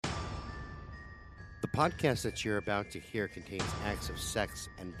The podcast that you're about to hear contains acts of sex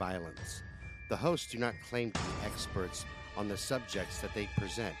and violence. The hosts do not claim to be experts on the subjects that they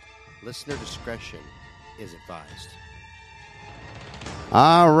present. Listener discretion is advised.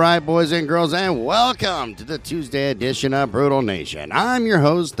 All right, boys and girls, and welcome to the Tuesday edition of Brutal Nation. I'm your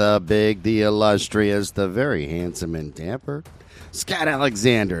host, the big, the illustrious, the very handsome and dapper Scott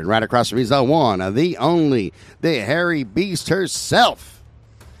Alexander. And right across from me is the one, the only, the hairy beast herself,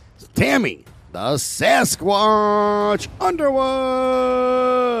 Tammy, the Sasquatch Underwood.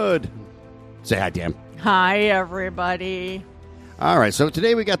 Say hi, Tam. Hi, everybody. All right, so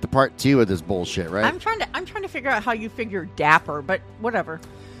today we got the part 2 of this bullshit, right? I'm trying to figure out how you figure dapper, but whatever.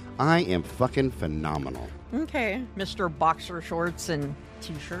 I am fucking phenomenal. Okay, Mr. Boxer Shorts and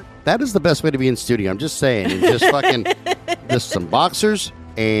T-shirt. That is the best way to be in studio. I'm just saying, and just fucking just some boxers,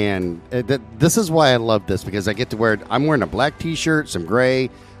 and this is why I love this, because I get to wear. I'm wearing a black T-shirt, some gray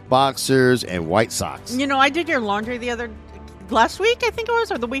boxers, and white socks. You know, I did your laundry last week, I think it was,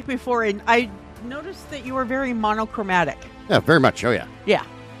 or the week before, and I noticed that you were very monochromatic. Yeah, very much. Oh, yeah. Yeah.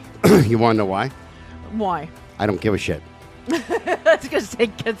 You want to know why? Why? I don't give a shit. That's because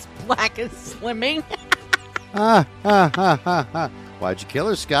it gets black as slimming. Why'd you kill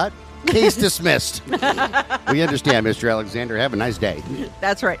her, Scott? Case dismissed. We understand, Mr. Alexander. Have a nice day.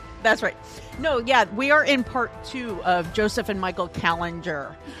 That's right. That's right. No, yeah, we are in part 2 of Joseph and Michael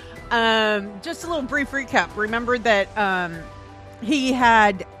Callinger. Just a little brief recap. Remember that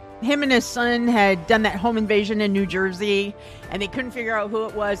him and his son had done that home invasion in New Jersey, and they couldn't figure out who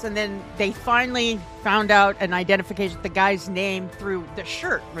it was, and then they finally found out an identification of the guy's name through the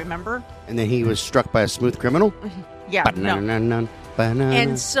shirt, remember? And then he was struck by a smooth criminal? Yeah, no.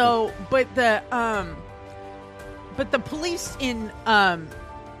 And so, but the police in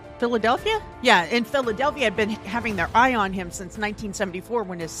Philadelphia? Yeah, in Philadelphia had been having their eye on him since 1974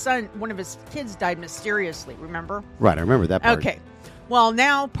 when one of his kids died mysteriously, remember? Right, I remember that part. Okay. Well,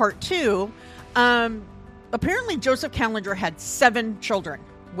 now part 2. Apparently Joseph Callinger had 7 children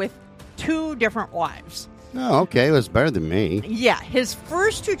with 2 different wives. Oh, okay. It was better than me. Yeah. His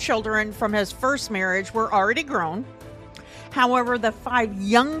first 2 children from his first marriage were already grown. However, the 5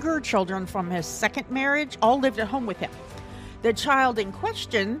 younger children from his second marriage all lived at home with him. The child in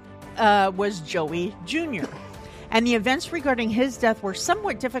question was Joey Jr., and the events regarding his death were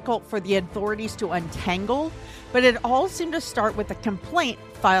somewhat difficult for the authorities to untangle, but it all seemed to start with a complaint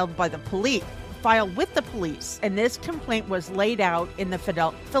filed with the police, and this complaint was laid out in the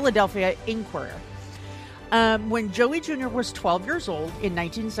Philadelphia Inquirer. When Joey Jr. was 12 years old in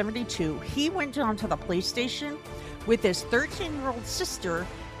 1972, he went down to the police station with his 13-year-old sister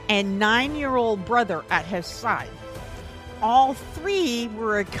and 9-year-old brother at his side. All 3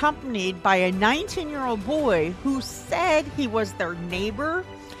 were accompanied by a 19-year-old boy who said he was their neighbor,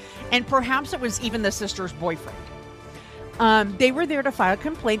 and perhaps it was even the sister's boyfriend. They were there to file a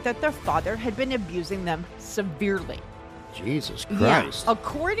complaint that their father had been abusing them severely. Jesus Christ. Yeah.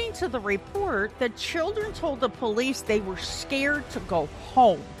 According to the report, the children told the police they were scared to go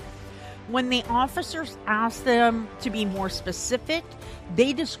home. When the officers asked them to be more specific,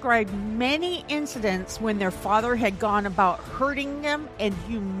 they described many incidents when their father had gone about hurting them and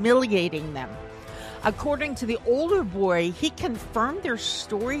humiliating them. According to the older boy, he confirmed their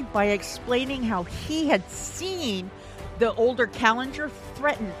story by explaining how he had seen the older Callinger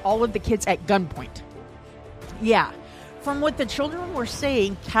threaten all of the kids at gunpoint. Yeah. From what the children were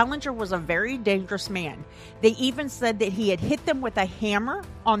saying, Callinger was a very dangerous man. They even said that he had hit them with a hammer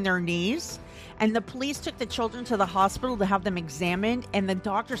on their knees, and the police took the children to the hospital to have them examined, and the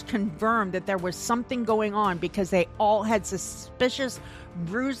doctors confirmed that there was something going on because they all had suspicious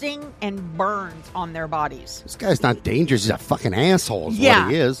bruising and burns on their bodies. This guy's not dangerous. He's a fucking asshole is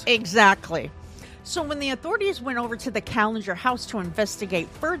what he is. Exactly. So when the authorities went over to the Callinger house to investigate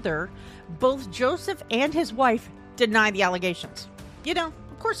further, both Joseph and his wife deny the allegations. You know,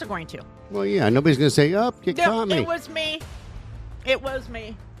 of course they're going to. Well, yeah, nobody's going to say, oh, you caught me. It was me. It was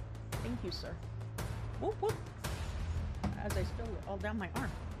me. Thank you, sir. Whoop, whoop. As I spilled it all down my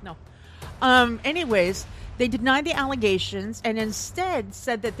arm. No. Anyways, they denied the allegations and instead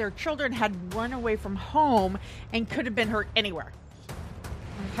said that their children had run away from home and could have been hurt anywhere.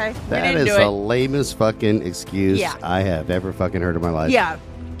 Okay? That is the lamest fucking excuse I have ever fucking heard in my life. Yeah.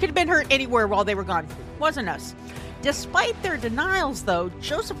 Could have been hurt anywhere while they were gone. Wasn't us. Despite their denials, though,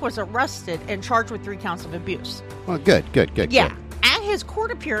 Joseph was arrested and charged with 3 counts of abuse. Well, good. Yeah. Good. At his court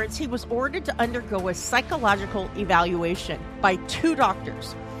appearance, he was ordered to undergo a psychological evaluation by 2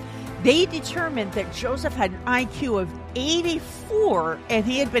 doctors. They determined that Joseph had an IQ of 84 and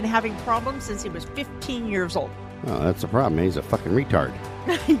he had been having problems since he was 15 years old. Oh, that's the problem. He's a fucking retard.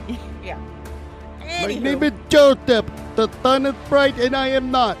 Yeah. My name is Joseph. The sun is bright and I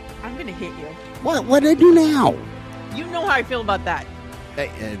am not. I'm going to hit you. What did I do now? You know how I feel about that.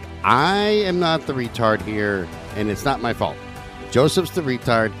 I am not the retard here, and it's not my fault. Joseph's the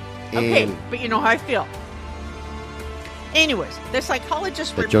retard. Okay, And but you know how I feel. Anyways, the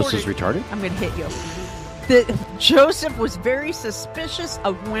psychologist that reported... Joseph's retarded? I'm going to hit you. Joseph was very suspicious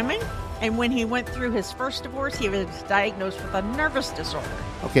of women, and when he went through his first divorce, he was diagnosed with a nervous disorder.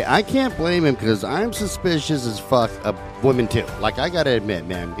 Okay, I can't blame him because I'm suspicious as fuck of women too. Like, I gotta admit,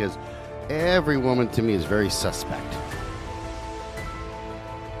 man, because every woman to me is very suspect.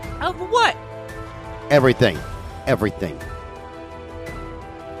 Of what? Everything. Okay,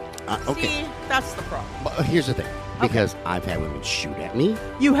 See, that's the problem. but here's the thing. Because I've had women shoot at me.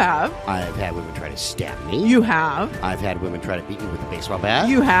 You have. I've had women try to stab me. You have. I've had women try to beat me with a baseball bat.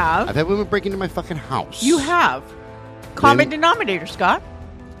 You have. I've had women break into my fucking house. You have. Common denominator, Scott.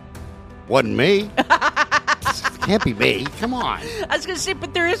 Wasn't me. Can't be me. Come on. I was going to say,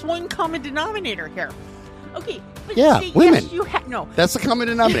 but there is one common denominator here. Okay. But Yeah, see, women. Yes, you no. That's the common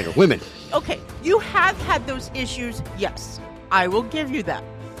denominator. Women. Okay. You have had those issues. Yes. I will give you that.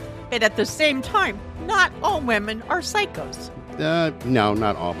 But at the same time, not all women are psychos. No,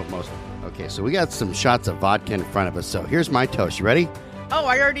 not all, but most. Okay, so we got some shots of vodka in front of us. So here's my toast. You ready? Oh,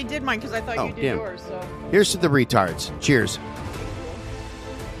 I already did mine because I thought you did damn. yours. So. Here's to the retards. Cheers.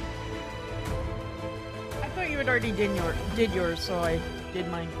 I thought you had already did yours, so I did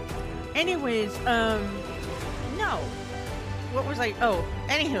mine. Anyways, no. What was I? Oh,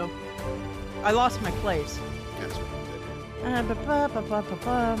 anywho, I lost my place. That's I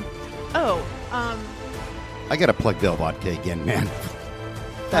gotta plug Bill Vodka again, man.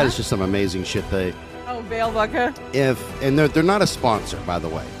 That is just some amazing shit. Vail Vodka. And they're not a sponsor, by the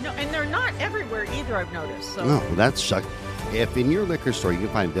way. No, and they're not everywhere either. I've noticed. So. No, that's suck. If in your liquor store you can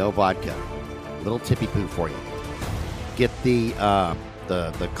find Bill Vodka, little tippy poo for you. Get the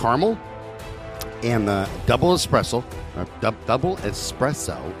caramel and the double espresso. Double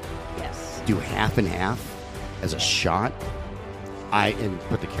espresso. Yes. Do half and half as a shot. And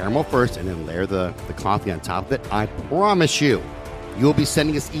put the caramel first and then layer the coffee on top of it. I promise you, you'll be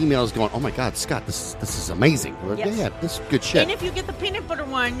sending us emails going, "Oh my God, Scott, this is amazing." Yes. Yeah, this is good shit. And if you get the peanut butter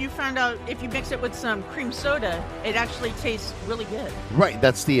one, you found out if you mix it with some cream soda, it actually tastes really good. Right,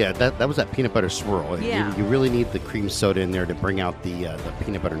 that's the that was that peanut butter swirl. Yeah. You really need the cream soda in there to bring out the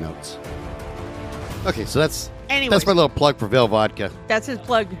peanut butter notes. Okay, so that's my little plug for Vail Vodka. That's his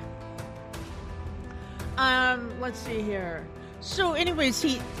plug. Let's see here. So, anyways,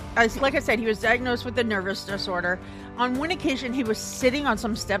 like I said, he was diagnosed with a nervous disorder. On one occasion, he was sitting on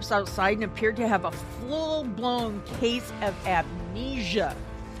some steps outside and appeared to have a full-blown case of amnesia.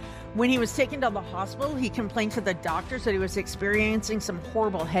 When he was taken to the hospital, he complained to the doctors that he was experiencing some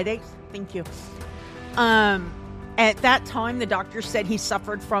horrible headaches. Thank you. At that time, the doctor said he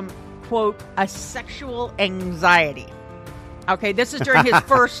suffered from, quote, a sexual anxiety. Okay, this is during his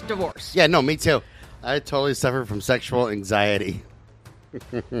first divorce. Yeah, no, me too. I totally suffer from sexual anxiety.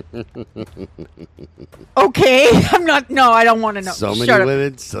 Okay, I don't want to know. So many Shut up.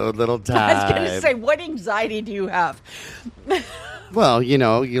 women, so little time. I was going to say, what anxiety do you have? Well, you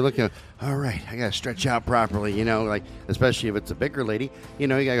look at, all right, I got to stretch out properly, like, especially if it's a bigger lady, you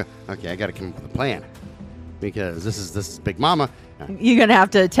got to go, okay, I got to come up with a plan because this is Big Mama. You're going to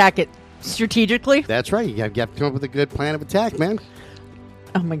have to attack it strategically? That's right. You have to come up with a good plan of attack, man.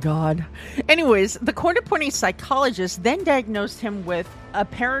 Oh, my God. Anyways, the court-appointed psychologist then diagnosed him with a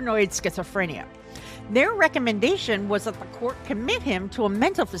paranoid schizophrenia. Their recommendation was that the court commit him to a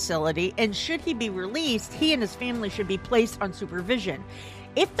mental facility, and should he be released, he and his family should be placed on supervision.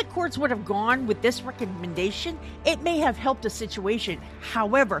 If the courts would have gone with this recommendation, it may have helped the situation.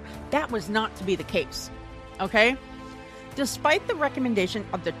 However, that was not to be the case. Okay? Despite the recommendation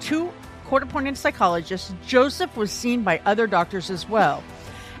of the two court-appointed psychologists, Joseph was seen by other doctors as well,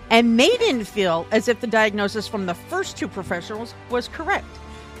 and they didn't feel as if the diagnosis from the first two professionals was correct.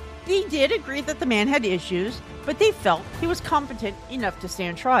 They did agree that the man had issues, but they felt he was competent enough to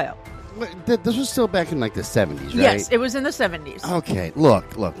stand trial. This was still back in like the 70s, right? Yes, it was in the 70s. Okay, look.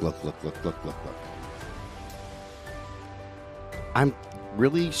 I'm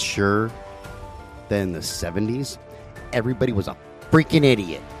really sure that in the 70s, everybody was a freaking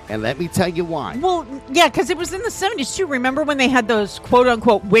idiot. And let me tell you why. Well, yeah, because it was in the 70s, too. Remember when they had those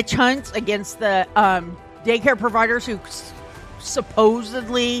quote-unquote witch hunts against the daycare providers who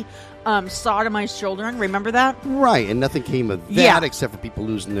supposedly sodomized children. Remember that? Right, and nothing came of that Yeah. except for people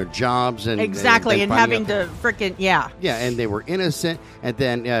losing their jobs and Exactly, and finding having out- to freaking, yeah. Yeah, and they were innocent. And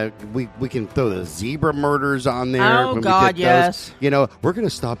then we can throw the zebra murders on there. Oh, when we God, did those. yes. You know, we're going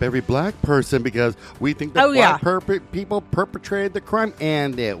to stop every black person because we think that Oh, yeah. people perpetrated the crime.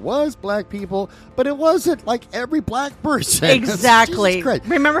 And it was black people, but it wasn't like every black person. Exactly. Jesus Christ.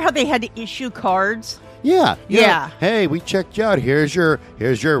 Remember how they had to issue cards? Yeah. Yeah. Hey, we checked you out. Here's your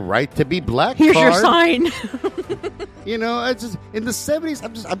right to be black Here's card. your sign. You know, it's just in the 70s,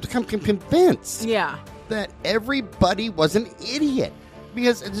 I'm convinced Yeah. that everybody was an idiot.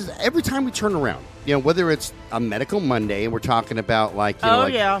 Because it's just, every time we turn around, you know, whether it's a Medical Monday and we're talking about like, you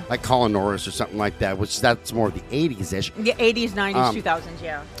know, like Colin Norris or something like that, which that's more of the 80s-ish. The 80s, 90s, 2000s,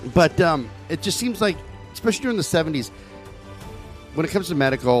 yeah. But it just seems like, especially during the 70s, when it comes to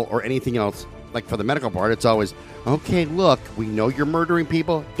medical or anything else, like for the medical part, it's always, okay, look, we know you're murdering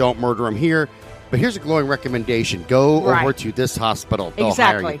people. Don't murder them here. But here's a glowing recommendation. Go over to this hospital. They'll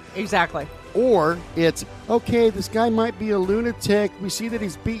hire you. Exactly. Or it's, okay, this guy might be a lunatic. We see that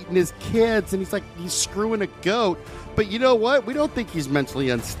he's beating his kids and he's screwing a goat. But you know what? We don't think he's mentally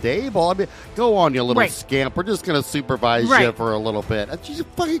unstable. I mean, go on, you little scamp. We're just going to supervise you for a little bit. Jesus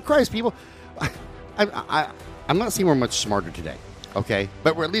fucking Christ, people. I'm not saying we're much smarter today. Okay,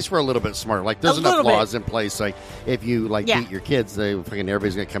 but at least we're a little bit smarter. Like, there's enough laws in place. Like, if you beat your kids,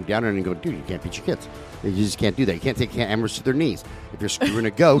 everybody's gonna come down and go, dude, you can't beat your kids. You just can't do that. You can't take cameras to their knees. If you're screwing a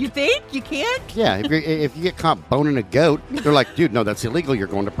goat, You think you can't? yeah. If you get caught boning a goat, they're like, dude, no, that's illegal. You're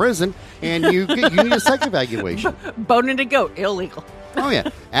going to prison, and you need a psych evaluation. Boning a goat, illegal. Oh yeah,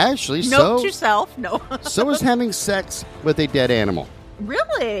 actually, Note to self, no. so is having sex with a dead animal.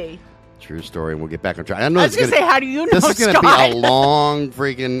 Really? True story, and we'll get back on track. I was going to say, how do you know, This is going to Scott? be a long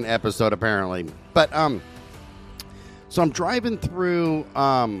freaking episode, apparently. But, so I'm driving through,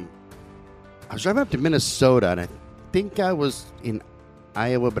 I was driving up to Minnesota, and I think I was in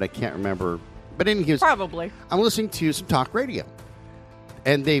Iowa, but I can't remember. But anyways, Probably. I'm listening to some talk radio,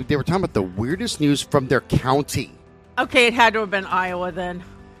 and they were talking about the weirdest news from their county. Okay, it had to have been Iowa then.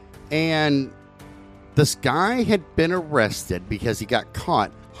 And this guy had been arrested because he got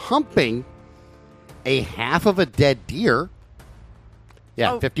caught humping a half of a dead deer.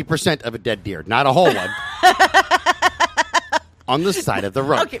 Yeah, 50% of a dead deer, not a whole one. On the side of the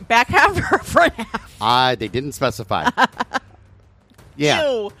road. Okay, back half or front half? They didn't specify. Yeah.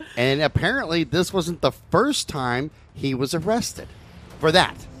 Ew. And apparently this wasn't the first time he was arrested for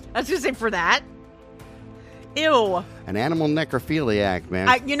that. I was going to say, for that? Ew. An animal necrophiliac,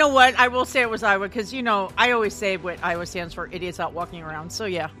 man. You know what? I will say it was Iowa because, you know, I always say what Iowa stands for, idiots out walking around. So,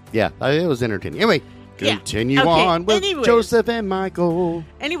 yeah. Yeah, it was entertaining. Anyway, continue Okay, on with anyways. Joseph and Michael.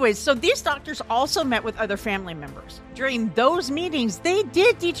 Anyways, so these doctors also met with other family members. During those meetings, they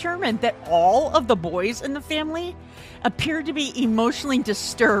did determine that all of the boys in the family appeared to be emotionally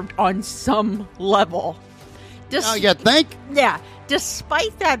disturbed on some level. Oh, you think? Yeah.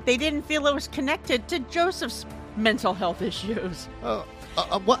 Despite that, they didn't feel it was connected to Joseph's mental health issues.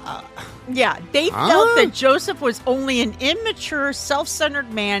 What? Yeah, they felt that Joseph was only an immature,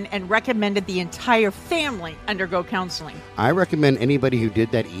 self-centered man and recommended the entire family undergo counseling. I recommend anybody who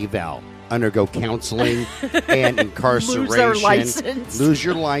did that eval undergo counseling and incarceration. Lose their license. Lose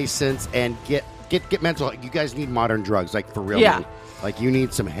your license and get mental health. You guys need modern drugs, like for real. Yeah. Man. Like you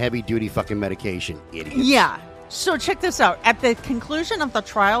need some heavy-duty fucking medication, idiots. Yeah. So check this out. At the conclusion of the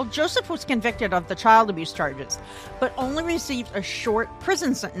trial, Joseph was convicted of the child abuse charges, but only received a short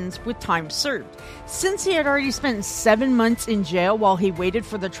prison sentence with time served. Since he had already spent 7 months in jail while he waited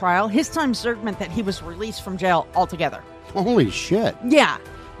for the trial, his time served meant that he was released from jail altogether. Holy shit. Yeah.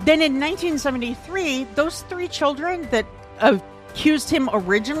 Then in 1973, those 3 children that accused him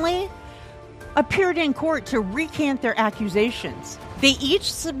originally appeared in court to recant their accusations. They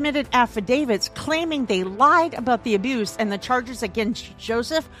each submitted affidavits claiming they lied about the abuse, and the charges against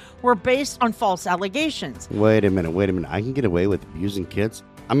Joseph were based on false allegations. Wait a minute. I can get away with abusing kids?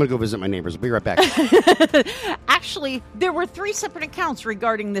 I'm going to go visit my neighbors. I'll be right back. Actually, there were 3 separate accounts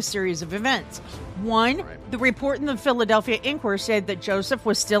regarding this series of events. One, the report in the Philadelphia Inquirer said that Joseph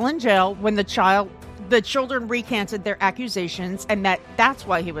was still in jail when the children recanted their accusations, and that's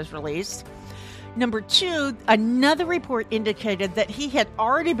why he was released. Number 2, another report indicated that he had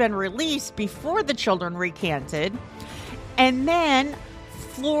already been released before the children recanted. And then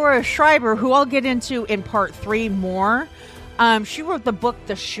Flora Schreiber, who I'll get into in part 3 more, she wrote the book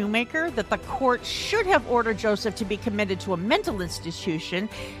The Shoemaker, that the court should have ordered Joseph to be committed to a mental institution.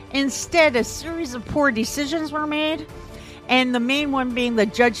 Instead, a series of poor decisions were made. And the main one being the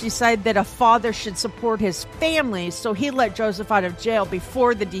judge decided that a father should support his family, so he let Joseph out of jail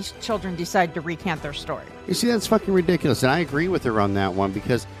before the children decided to recant their story. You see, that's fucking ridiculous, and I agree with her on that one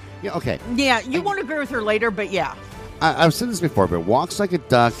because, okay. Yeah, you won't agree with her later, but yeah. I've said this before, but it walks like a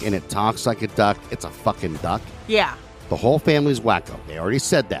duck and it talks like a duck. It's a fucking duck. Yeah. The whole family's wacko. They already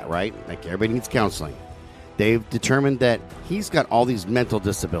said that, right? Like, everybody needs counseling. They've determined that he's got all these mental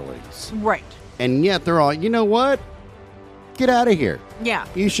disabilities. Right. And yet they're all, you know what? Get out of here. Yeah.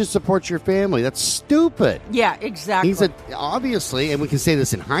 You should support your family. That's stupid. Yeah, exactly. Obviously, and we can say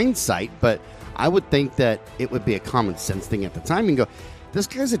this in hindsight, but I would think that it would be a common sense thing at the time and go, this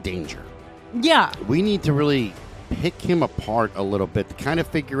guy's a danger. Yeah. We need to really pick him apart a little bit to kind of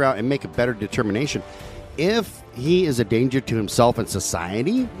figure out and make a better determination if he is a danger to himself and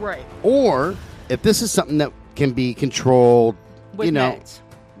society. Right. Or if this is something that can be controlled, With meds.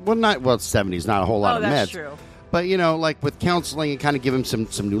 Well, 70s, not a whole lot of meds. That's true. But, like with counseling and kind of give him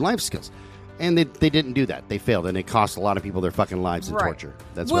some new life skills. And they didn't do that. They failed, and it cost a lot of people their fucking lives in torture.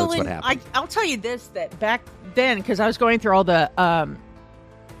 That's what happened. I'll tell you this, that back then, because I was going through all the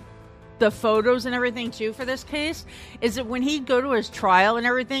photos and everything, too, for this case, is that when he'd go to his trial and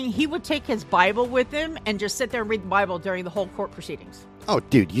everything, he would take his Bible with him and just sit there and read the Bible during the whole court proceedings. Oh,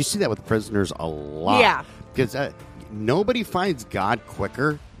 dude, you see that with prisoners a lot. Yeah. Because nobody finds God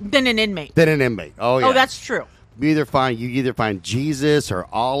quicker than an inmate. Oh, yeah. Oh, that's true. You either find Jesus or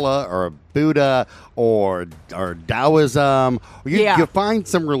Allah or Buddha or Taoism. Or you find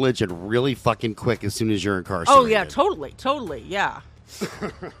some religion really fucking quick as soon as you're incarcerated. Oh, yeah, totally, yeah.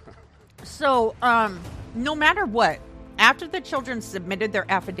 So, no matter what, after the children submitted their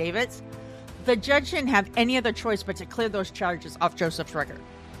affidavits, the judge didn't have any other choice but to clear those charges off Joseph's record.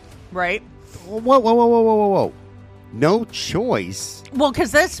 Right? Whoa. No choice? Well,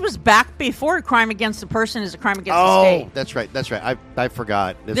 because this was back before a crime against a person is a crime against the state. Oh, that's right. I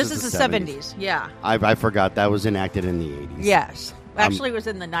forgot. This is the 70s. Yeah. I forgot that was enacted in the 80s. Yes. Actually, it was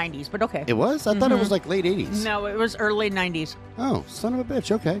in the 90s, but okay. It was? I thought it was like late 80s. No, it was early 90s. Oh, son of a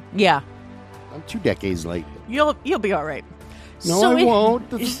bitch. Okay. Yeah. I'm 2 decades late. You'll be all right. No, I won't.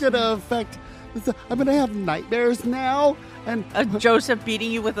 This is going to affect... I'm going to have nightmares now. And Joseph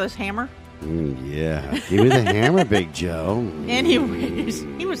beating you with his hammer? Yeah. Give me the hammer, Big Joe. And he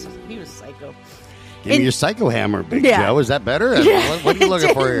was psycho. Give me your psycho hammer, Big Joe. Is that better? Yeah. What are you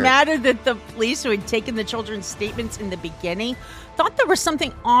looking for here? It didn't matter that the police who had taken the children's statements in the beginning thought there was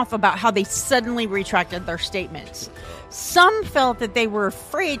something off about how they suddenly retracted their statements. Some felt that they were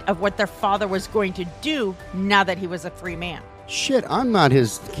afraid of what their father was going to do now that he was a free man. Shit, I'm not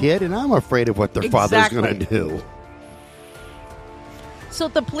his kid, and I'm afraid of what their father's going to do. So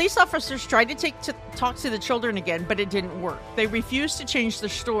the police officers tried to talk to the children again, but it didn't work. They refused to change their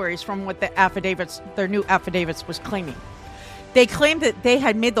stories from what their new affidavits was claiming. They claimed that they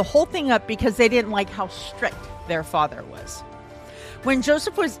had made the whole thing up because they didn't like how strict their father was. When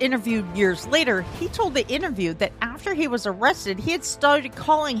Joseph was interviewed years later, he told the interview that after he was arrested, he had started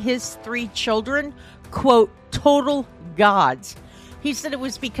calling his 3 children, quote, total gods. He said it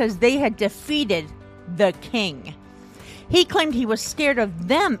was because they had defeated the king. He claimed he was scared of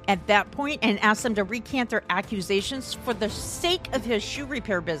them at that point and asked them to recant their accusations for the sake of his shoe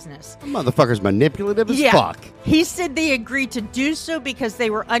repair business. The motherfucker's manipulative as fuck. He said they agreed to do so because they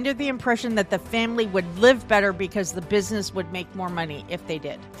were under the impression that the family would live better because the business would make more money if they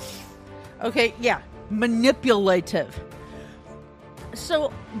did. Okay, yeah, manipulative.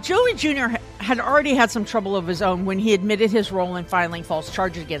 So Joey Jr. had already had some trouble of his own when he admitted his role in filing false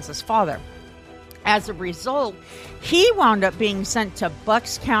charges against his father. As a result, he wound up being sent to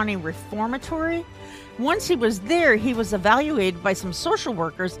Bucks County Reformatory. Once he was there, he was evaluated by some social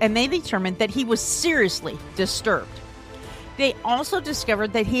workers, and they determined that he was seriously disturbed. They also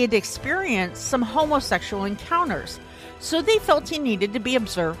discovered that he had experienced some homosexual encounters, so they felt he needed to be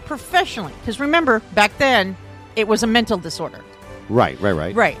observed professionally. Because remember, back then, it was a mental disorder. Right.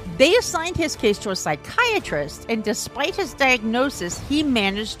 They assigned his case to a psychiatrist, and despite his diagnosis, he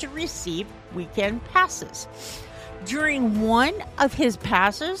managed to receive weekend passes. During one of his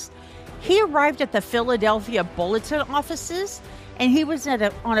passes, he arrived at the Philadelphia Bulletin offices, and he was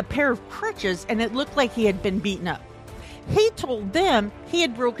on a pair of crutches, and it looked like he had been beaten up. He told them he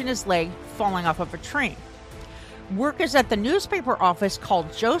had broken his leg falling off of a train. Workers at the newspaper office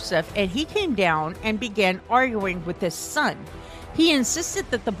called Joseph, and he came down and began arguing with his son. He insisted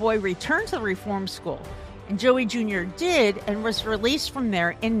that the boy return to the reform school, and Joey Jr. did and was released from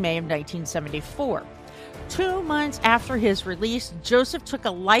there in May of 1974. 2 months after his release, Joseph took a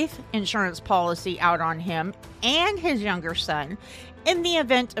life insurance policy out on him and his younger son. In the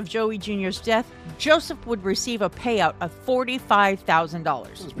event of Joey Jr.'s death, Joseph would receive a payout of $45,000.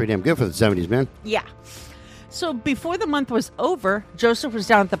 That's pretty damn good for the 70s, man. Yeah. So before the month was over, Joseph was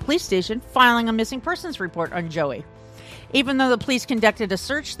down at the police station filing a missing persons report on Joey. Even though the police conducted a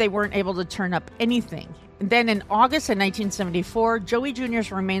search, they weren't able to turn up anything. Then in August of 1974, Joey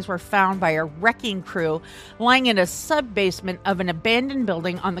Jr.'s remains were found by a wrecking crew lying in a sub-basement of an abandoned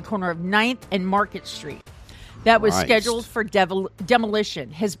building on the corner of 9th and Market Street. That was scheduled for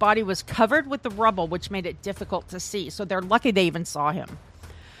demolition. His body was covered with the rubble, which made it difficult to see, so they're lucky they even saw him.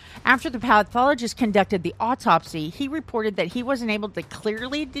 After the pathologist conducted the autopsy, he reported that he wasn't able to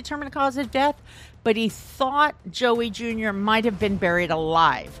clearly determine the cause of death, but he thought Joey Jr. might have been buried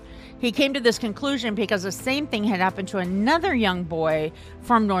alive. He came to this conclusion because the same thing had happened to another young boy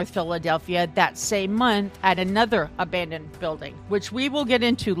from North Philadelphia that same month at another abandoned building, which we will get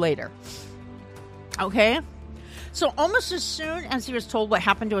into later. Okay? So almost as soon as he was told what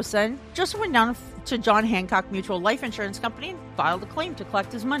happened to his son, Joseph went down to John Hancock Mutual Life Insurance Company and filed a claim to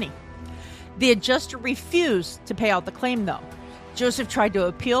collect his money. The adjuster refused to pay out the claim, though. Joseph tried to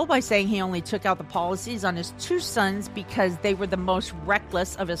appeal by saying he only took out the policies on his 2 sons because they were the most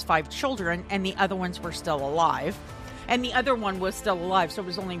reckless of his 5 children, and the other ones were still alive. And the other one was still alive, so it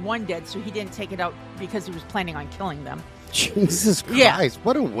was only one dead, so he didn't take it out because he was planning on killing them. Jesus Christ. Yeah.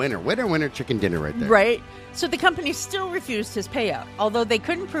 What a winner. Winner chicken dinner right there. Right. So the company still refused his payout. Although they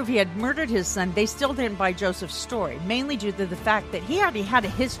couldn't prove he had murdered his son, they still didn't buy Joseph's story, mainly due to the fact that he already had a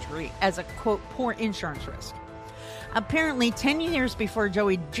history as a, quote, poor insurance risk. Apparently, 10 years before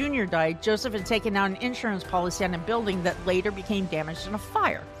Joey Jr. died, Joseph had taken out an insurance policy on a building that later became damaged in a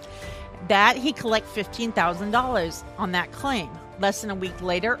fire. That he collected $15,000 on that claim. Less than a week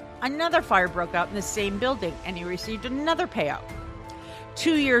later, another fire broke out in the same building, and he received another payout.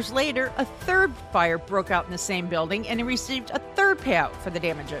 2 years later, a third fire broke out in the same building, and he received a third payout for the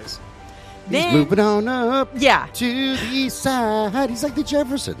damages. He's moving on up to the east side. He's like the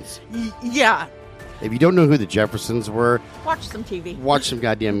Jeffersons. Yeah. If you don't know who the Jeffersons were, watch some TV. Watch some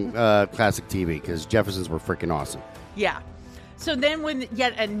goddamn classic TV, because Jeffersons were freaking awesome. Yeah. So then when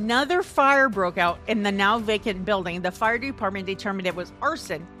yet another fire broke out in the now vacant building, the fire department determined it was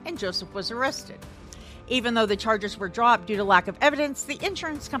arson, and Joseph was arrested. Even though the charges were dropped due to lack of evidence, the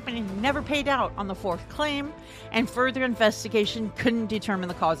insurance company never paid out on the 4th claim, and further investigation couldn't determine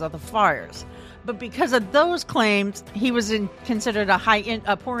the cause of the fires. But because of those claims, he was considered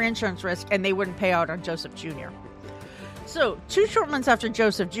a poor insurance risk, and they wouldn't pay out on Joseph Jr. So, 2 short months after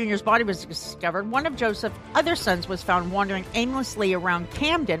Joseph Jr.'s body was discovered, one of Joseph's other sons was found wandering aimlessly around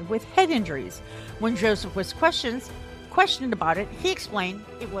Camden with head injuries. When Joseph was questioned about it, he explained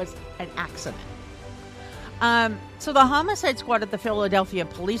it was an accident. So the homicide squad at the Philadelphia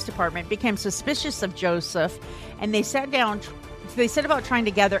Police Department became suspicious of Joseph, and they set about trying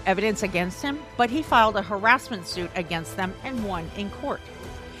to gather evidence against him, but he filed a harassment suit against them and won in court.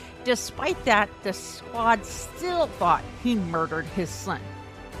 Despite that, the squad still thought he murdered his son.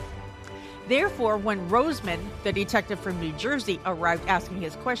 Therefore, when Roseman, the detective from New Jersey, arrived asking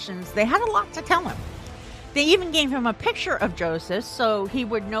his questions, they had a lot to tell him. They even gave him a picture of Joseph so he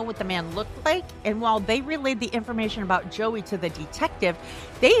would know what the man looked like. And while they relayed the information about Joey to the detective,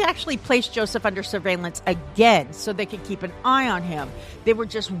 they actually placed Joseph under surveillance again so they could keep an eye on him. They were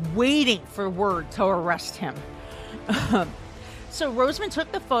just waiting for word to arrest him. So Roseman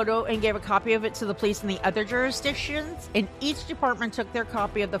took the photo and gave a copy of it to the police in the other jurisdictions, and each department took their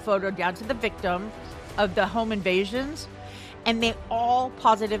copy of the photo down to the victim of the home invasions, and they all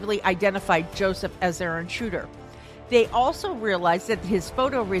positively identified Joseph as their intruder. They also realized that his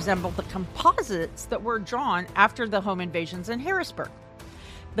photo resembled the composites that were drawn after the home invasions in Harrisburg.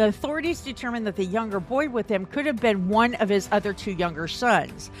 The authorities determined that the younger boy with him could have been one of his other 2 younger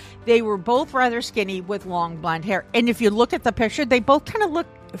sons. They were both rather skinny with long blonde hair. And if you look at the picture, they both kind of look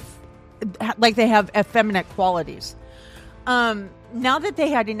like they have effeminate qualities. Now that they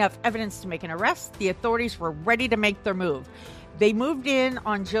had enough evidence to make an arrest, the authorities were ready to make their move. They moved in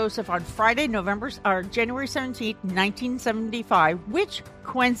on Joseph on Friday, January 17, 1975, which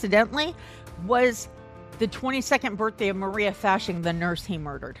coincidentally was the 22nd birthday of Maria Fashing, the nurse he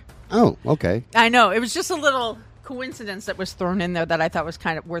murdered. Oh, okay. I know. It was just a little coincidence that was thrown in there that I thought was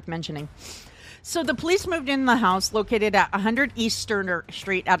kind of worth mentioning. So the police moved in the house located at 100 East Sterner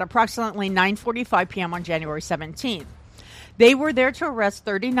Street at approximately 9:45 p.m. on January 17th. They were there to arrest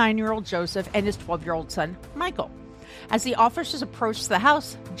 39-year-old Joseph and his 12-year-old son, Michael. As the officers approached the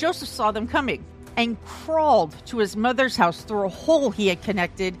house, Joseph saw them coming and crawled to his mother's house through a hole he had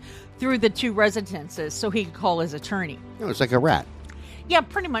connected through the two residences so he could call his attorney. Oh, it's like a rat. Yeah,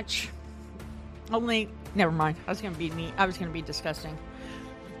 pretty much. Only, never mind. I was going to be neat. I was going to be disgusting.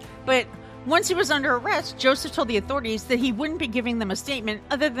 But once he was under arrest, Joseph told the authorities that he wouldn't be giving them a statement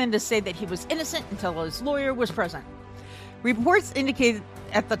other than to say that he was innocent until his lawyer was present. Reports indicated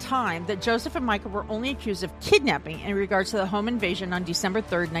at the time that Joseph and Michael were only accused of kidnapping in regards to the home invasion on December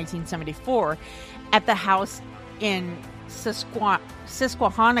 3rd, 1974, at the house in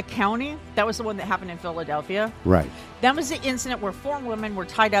Susquehanna County. That was the one that happened in Philadelphia. Right. That was the incident where 4 women were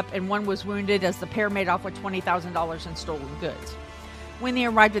tied up and one was wounded as the pair made off with $20,000 in stolen goods. When they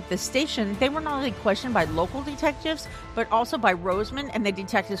arrived at the station, they were not only questioned by local detectives, but also by Roseman and the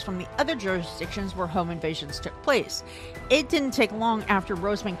detectives from the other jurisdictions where home invasions took place. It didn't take long after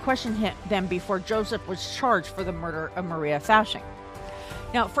Roseman questioned them before Joseph was charged for the murder of Maria Fasching.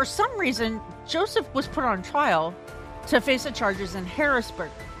 Now, for some reason, Joseph was put on trial to face the charges in Harrisburg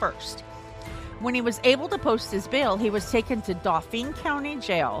first. When he was able to post his bail, he was taken to Dauphin County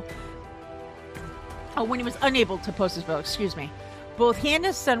Jail. When he was unable to post his bail, both he and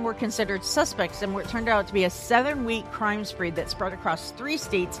his son were considered suspects in what turned out to be a 7-week crime spree that spread across 3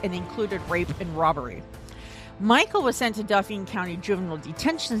 states and included rape and robbery. Michael was sent to Dauphin County Juvenile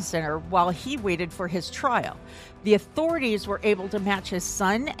Detention Center while he waited for his trial. The authorities were able to match his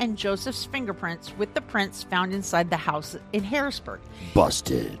son and Joseph's fingerprints with the prints found inside the house in Harrisburg.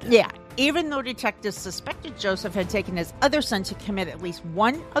 Busted. Yeah. Even though detectives suspected Joseph had taken his other son to commit at least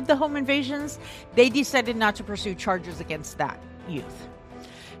one of the home invasions, they decided not to pursue charges against that youth.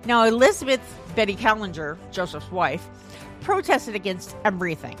 Now, Elizabeth Betty Callinger, Joseph's wife, protested against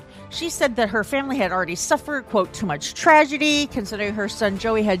everything. She said that her family had already suffered, quote, too much tragedy, considering her son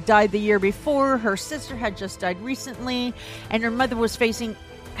Joey had died the year before, her sister had just died recently, and her mother was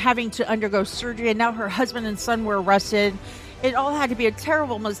having to undergo surgery, and now her husband and son were arrested. It all had to be a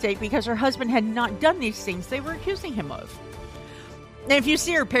terrible mistake because her husband had not done these things they were accusing him of. And if you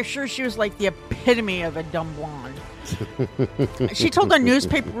see her picture, she was like the epitome of a dumb blonde. She told a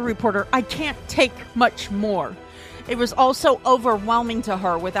newspaper reporter, "I can't take much more." It was also overwhelming to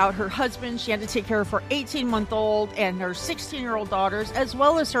her. Without her husband, she had to take care of her 18-month-old and her 16-year-old daughters, as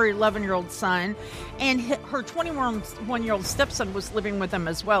well as her 11-year-old son. And her 21-year-old stepson was living with them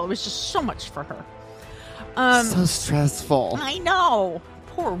as well. It was just so much for her. So stressful. I know.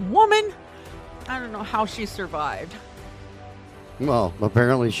 Poor woman. I don't know how she survived. Well,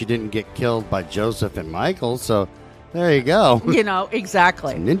 apparently she didn't get killed by Joseph and Michael, so there you go. You know,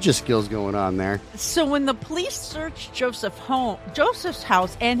 exactly. Some ninja skills going on there. So when the police searched Joseph's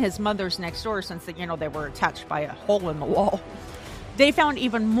house and his mother's next door, since they were attached by a hole in the wall, they found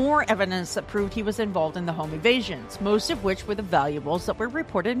even more evidence that proved he was involved in the home invasions, most of which were the valuables that were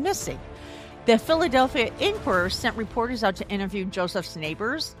reported missing. The Philadelphia Inquirer sent reporters out to interview Joseph's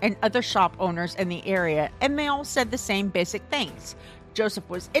neighbors and other shop owners in the area, and they all said the same basic things. Joseph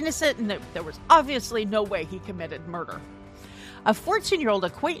was innocent, and there was obviously no way he committed murder. A 14-year-old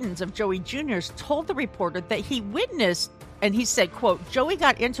acquaintance of Joey Jr.'s told the reporter that he witnessed, and he said, quote, Joey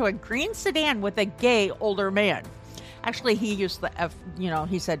got into a green sedan with a gay older man. Actually, he used the F,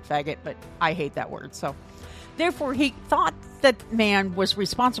 he said faggot, but I hate that word, so. Therefore, he thought that man was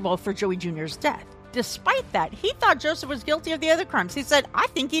responsible for Joey Jr.'s death. Despite that, he thought Joseph was guilty of the other crimes. He said, I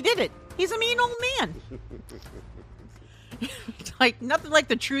think he did it. He's a mean old man. Like, nothing like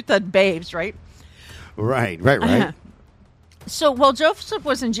the truth of babes, right? Right. So while Joseph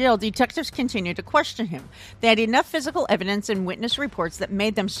was in jail, detectives continued to question him. They had enough physical evidence and witness reports that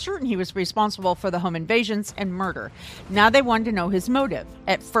made them certain he was responsible for the home invasions and murder. Now they wanted to know his motive.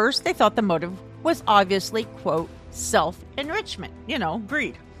 At first, they thought the motive was obviously, quote, self-enrichment,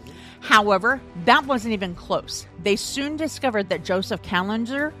 greed. However, that wasn't even close. They soon discovered that Joseph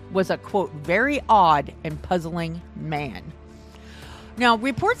Callinger was a, quote, very odd and puzzling man. Now,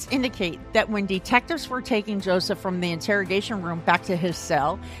 reports indicate that when detectives were taking Joseph from the interrogation room back to his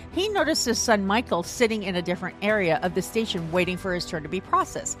cell, he noticed his son Michael sitting in a different area of the station waiting for his turn to be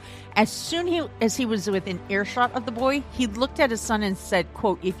processed. As soon as he was within earshot of the boy, he looked at his son and said,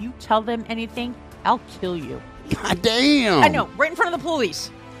 quote, if you tell them anything, I'll kill you. God damn. I know, right in front of the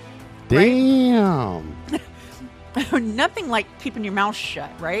police. Damn. Right? Nothing like keeping your mouth shut,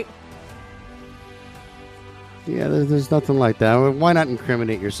 right? Yeah, there's nothing like that. Why not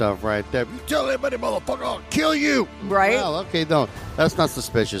incriminate yourself right there? If you tell anybody, motherfucker, I'll kill you. Right? Well, okay, no. That's not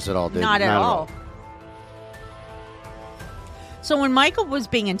suspicious at all, dude. Not at all. So when Michael was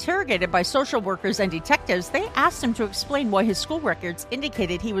being interrogated by social workers and detectives, they asked him to explain why his school records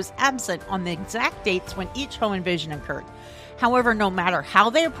indicated he was absent on the exact dates when each home invasion occurred. However, no matter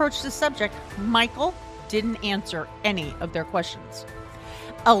how they approached the subject, Michael didn't answer any of their questions.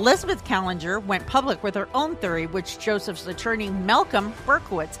 Elizabeth Callinger went public with her own theory, which Joseph's attorney Malcolm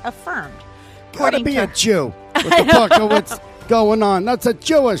Berkowitz affirmed. Gotta be a Jew with the Berkowitz going on. That's a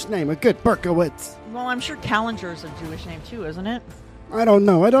Jewish name, a good Berkowitz. Well, I'm sure Callinger is a Jewish name too, isn't it? I don't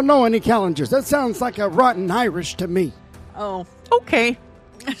know. I don't know any Callingers. That sounds like a rotten Irish to me. Oh, okay.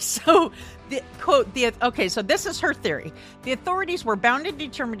 So, so this is her theory. The authorities were bound and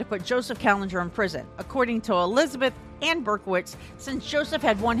determined to put Joseph Callinger in prison. According to Elizabeth and Berkowitz, since Joseph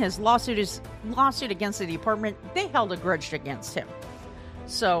had won his lawsuit against the department, they held a grudge against him.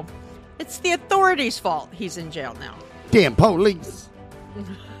 So, it's the authorities' fault he's in jail now. Damn police.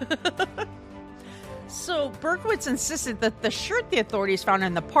 So Berkowitz insisted that the shirt the authorities found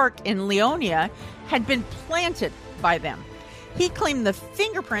in the park in Leonia had been planted by them. He claimed the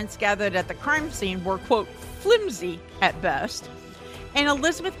fingerprints gathered at the crime scene were, quote, flimsy at best. And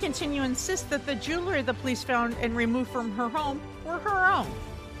Elizabeth continued to insist that the jewelry the police found and removed from her home were her own.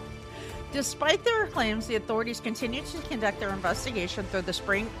 Despite their claims, the authorities continued to conduct their investigation through the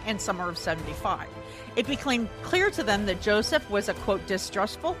spring and summer of 75. It became clear to them that Joseph was a, quote,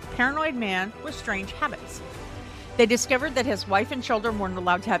 distrustful, paranoid man with strange habits. They discovered that his wife and children weren't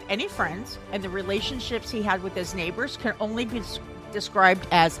allowed to have any friends, and the relationships he had with his neighbors could only be described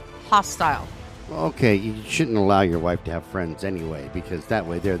as hostile. Okay, you shouldn't allow your wife to have friends anyway, because that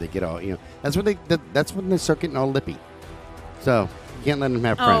way they get all, that's when they start getting all lippy. So, you can't let them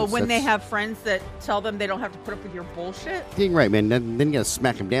have friends. Oh, when they have friends that tell them they don't have to put up with your bullshit? You're right, man. Then you gotta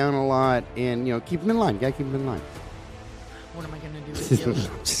smack them down a lot and, keep them in line. You gotta keep them in line. What am I going to do with you?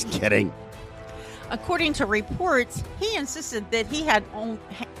 Just kidding. According to reports, he insisted that he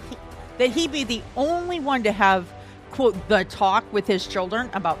be the only one to have, quote, the talk with his children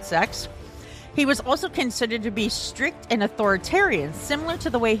about sex. He was also considered to be strict and authoritarian, similar to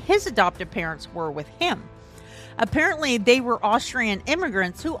the way his adoptive parents were with him. Apparently, they were Austrian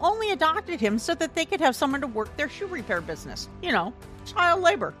immigrants who only adopted him so that they could have someone to work their shoe repair business. Child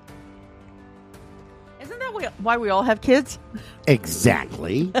labor. Isn't that why we all have kids?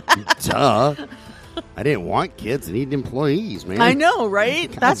 Exactly. Duh. I didn't want kids. I need employees, man. I know,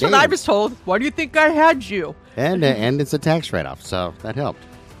 right? That's what I was told. Why do you think I had you? And it's a tax write-off, so that helped.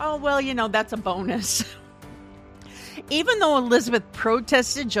 Oh, well, that's a bonus. Even though Elizabeth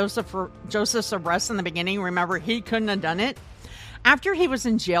protested Joseph's arrest in the beginning, remember, he couldn't have done it. After he was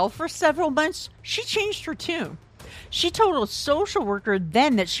in jail for several months, she changed her tune. She told a social worker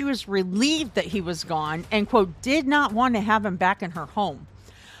then that she was relieved that he was gone and, quote, did not want to have him back in her home.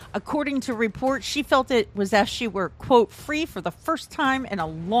 According to reports, she felt it was as she were, quote, free for the first time in a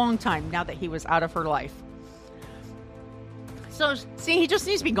long time now that he was out of her life. So, see, he just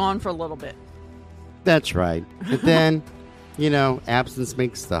needs to be gone for a little bit. That's right. But then, absence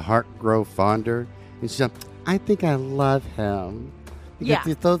makes the heart grow fonder. And she's like, I think I love him. Because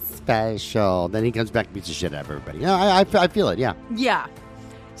he's so special. Then he comes back and beats the shit out of everybody. I feel it, yeah. Yeah.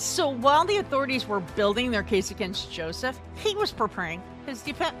 So while the authorities were building their case against Joseph, he was preparing his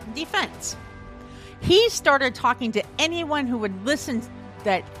defense. He started talking to anyone who would listen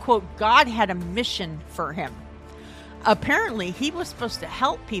that, quote, God had a mission for him. Apparently, he was supposed to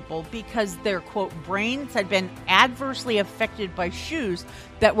help people because their, quote, brains had been adversely affected by shoes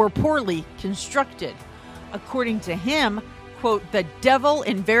that were poorly constructed. According to him, quote, the devil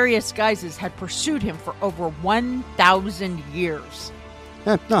in various guises had pursued him for over 1,000 years.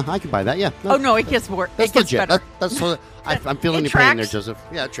 No, I can buy that, yeah. No, oh, no, it gets more. That's it gets legit. better. I'm feeling your pain there, Joseph.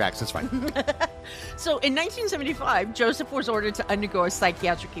 Yeah, it tracks. That's fine. So in 1975, Joseph was ordered to undergo a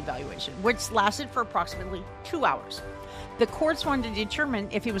psychiatric evaluation, which lasted for approximately 2 hours. The courts wanted to determine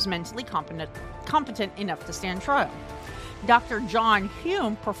if he was mentally competent enough to stand trial. Dr. John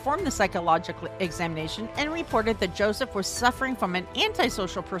Hume performed the psychological examination and reported that Joseph was suffering from an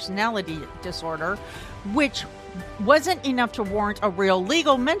antisocial personality disorder, which wasn't enough to warrant a real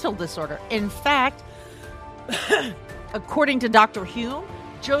legal mental disorder. In fact, according to Dr. Hume,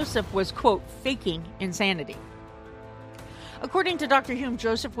 Joseph was, quote, faking insanity. According to Dr. Hume,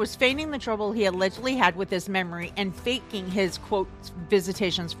 Joseph was feigning the trouble he allegedly had with his memory and faking his, quote,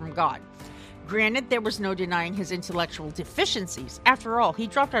 visitations from God. Granted, there was no denying his intellectual deficiencies. After all, he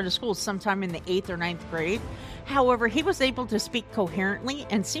dropped out of school sometime in the 8th or 9th grade. However, he was able to speak coherently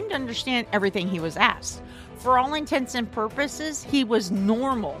and seemed to understand everything he was asked. For all intents and purposes, he was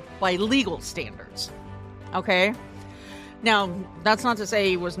normal by legal standards. Okay? Now, that's not to say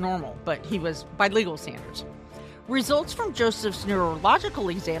he was normal, but he was by legal standards. Results from Joseph's neurological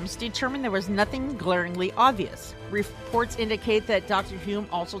exams determined there was nothing glaringly obvious. Reports indicate that Dr. Hume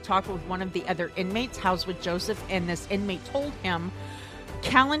also talked with one of the other inmates housed with Joseph, and this inmate told him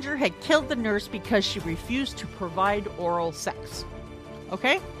Callinger had killed the nurse because she refused to provide oral sex.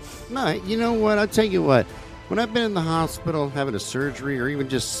 Okay? No, you know what? I'll tell you what. When I've been in the hospital having a surgery or even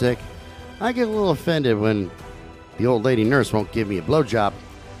just sick, I get a little offended when the old lady nurse won't give me a blowjob.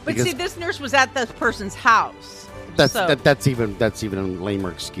 But see, this nurse was at this person's house. That's even a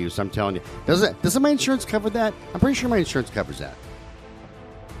lamer excuse. I'm telling you. Doesn't my insurance cover that? I'm pretty sure my insurance covers that.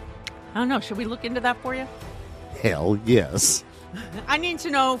 I don't know. Should we look into that for you? Hell yes. I need to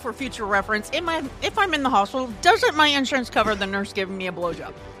know for future reference. If I'm in the hospital, doesn't my insurance cover the nurse giving me a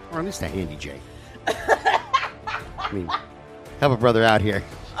blowjob? Or at least a handy J. I mean, help a brother out here.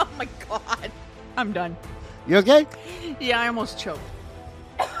 Oh my God. I'm done. You okay? Yeah, I almost choked.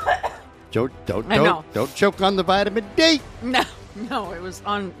 Don't choke on the vitamin D. No, it was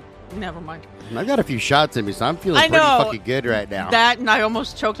on. Never mind. I got a few shots in me, so I'm feeling pretty fucking good right now. That, and I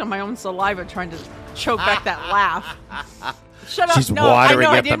almost choked on my own saliva trying to choke back that laugh. Shut up. She's no, watering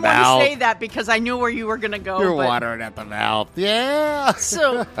I at didn't the want mouth. to say that because I knew where you were going to go. You're watering at the mouth. Yeah.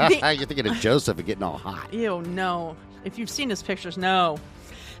 So you're thinking of Joseph and getting all hot. Ew, no. If you've seen his pictures, no.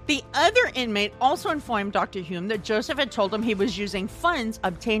 The other inmate also informed Dr. Hume that Joseph had told him he was using funds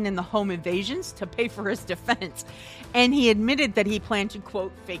obtained in the home invasions to pay for his defense, and he admitted that he planned to,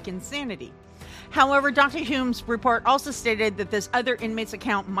 quote, fake insanity. However, Dr. Hume's report also stated that this other inmate's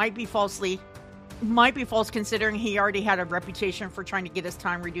account might be false considering he already had a reputation for trying to get his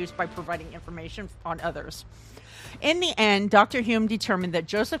time reduced by providing information on others. In the end, Dr. Hume determined that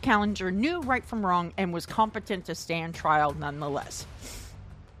Joseph Callinger knew right from wrong and was competent to stand trial nonetheless.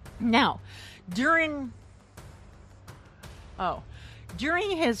 Now, during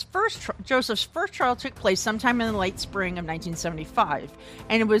Joseph's first trial took place sometime in the late spring of 1975,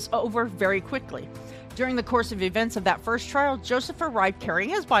 and it was over very quickly. During the course of events of that first trial, Joseph arrived carrying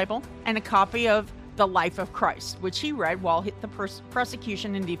his Bible and a copy of The Life of Christ, which he read while the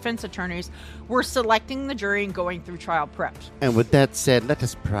prosecution and defense attorneys were selecting the jury and going through trial preps. And with that said, let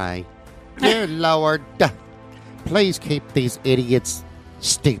us pray. Dear Lord, please keep these idiots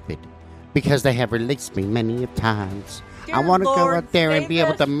stupid, because they have released me many times. Dear I want to go out there and be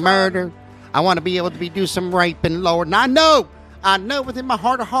able to murder. I want to be able to do some raping, Lord. And I know within my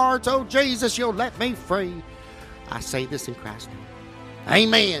heart of hearts, oh Jesus, you'll let me free. I say this in Christ's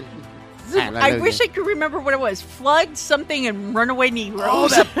name. Amen. I wish I could remember what it was. Flood something and Runaway Negroes. Oh,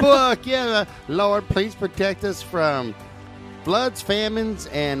 that book. Yeah. Lord, please protect us from floods, famines,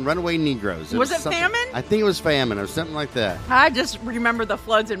 and runaway Negroes. Was it famine? I think it was famine or something like that. I just remember the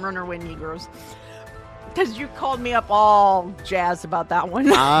floods and runaway Negroes. Because you called me up all jazzed about that one.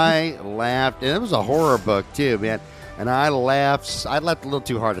 I laughed. And it was a horror book, too, man. And I laughed. I laughed a little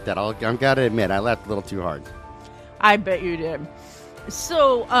too hard at that. I've got to admit, I laughed a little too hard. I bet you did.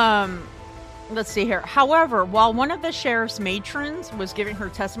 So, let's see here. However, while one of the sheriff's matrons was giving her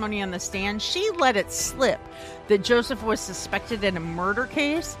testimony on the stand, she let it slip that Joseph was suspected in a murder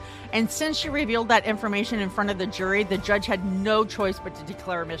case. And since she revealed that information in front of the jury, the judge had no choice but to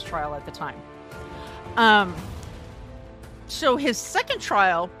declare a mistrial at the time. So his second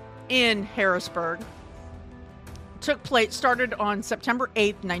trial in Harrisburg started on September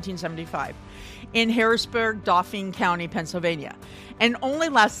 8th, 1975. In Harrisburg, Dauphin County, Pennsylvania, and only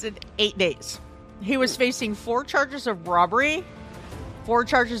lasted 8 days. He was facing 4 charges of robbery, 4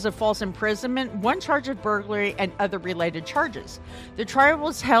 charges of false imprisonment, 1 charge of burglary, and other related charges. The trial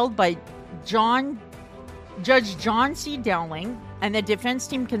was held by Judge John C. Dowling, and the defense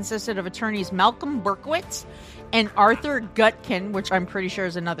team consisted of attorneys Malcolm Berkowitz and Arthur Gutkin, which I'm pretty sure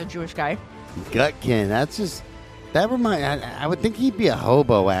is another Jewish guy. Gutkin, I would think he'd be a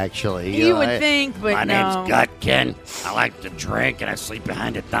hobo, actually. You would think, but my no. name's Gutkin. I like to drink, and I sleep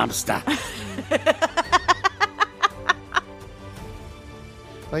behind a dumpster.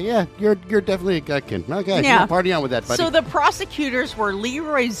 But yeah, you're definitely a Gutkin. Okay, Yeah. Party on with that, buddy. So the prosecutors were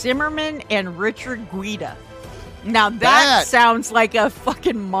Leroy Zimmerman and Richard Guida. Now that sounds like a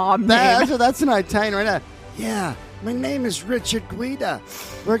fucking mob name. That's an Italian right now. Yeah, my name is Richard Guida.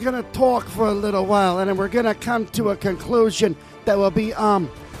 We're going to talk for a little while, and then we're going to come to a conclusion that will be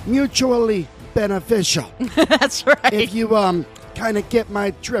mutually beneficial. That's right. If you kind of get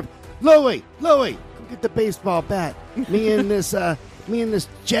my drift. Louie, go get the baseball bat. Me and this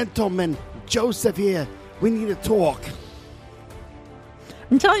gentleman, Joseph here, we need to talk.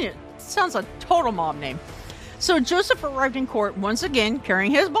 I'm telling you, it sounds a total mob name. So Joseph arrived in court once again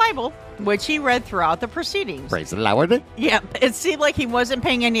carrying his Bible, which he read throughout the proceedings. Praise the Lord. Yeah, it seemed like he wasn't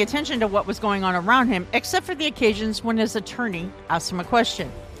paying any attention to what was going on around him, except for the occasions when his attorney asked him a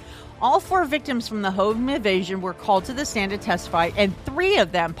question. All 4 victims from the home invasion were called to the stand to testify, and 3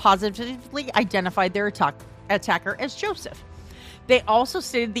 of them positively identified their attacker as Joseph. They also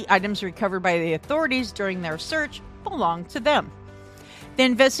stated the items recovered by the authorities during their search belonged to them. The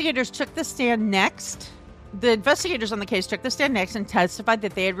investigators took the stand next. The investigators on the case took the stand next and testified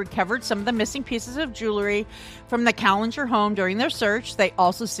that they had recovered some of the missing pieces of jewelry from the Callinger home during their search. They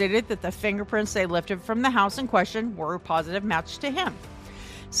also stated that the fingerprints they lifted from the house in question were a positive match to him.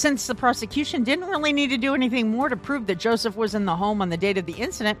 Since the prosecution didn't really need to do anything more to prove that Joseph was in the home on the date of the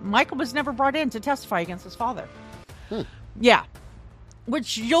incident, Michael was never brought in to testify against his father. Yeah,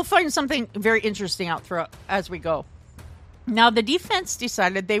 which you'll find something very interesting out throughout as we go. Now, the defense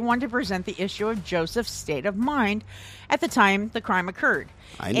decided they wanted to present the issue of Joseph's state of mind at the time the crime occurred.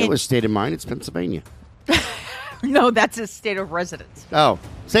 I know his state of mind. It's Pennsylvania. No, that's his state of residence. Oh,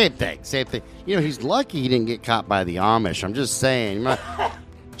 same thing. You know, he's lucky he didn't get caught by the Amish. I'm just saying.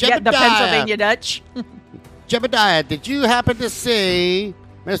 Yeah, the Pennsylvania Dutch. Jebediah, did you happen to see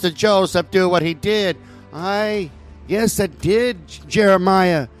Mr. Joseph do what he did? Yes, I did,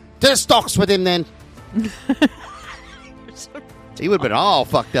 Jeremiah. Just stalks with him then. He would have been all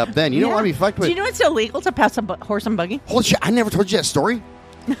fucked up then. You don't want to be fucked with. Do you know it's illegal to pass a horse and buggy? Holy shit, I never told you that story.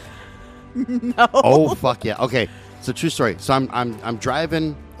 No. Oh, fuck yeah. Okay, so true story. So I'm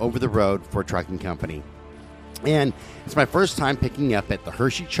driving over the road for a trucking company. And it's my first time picking up at the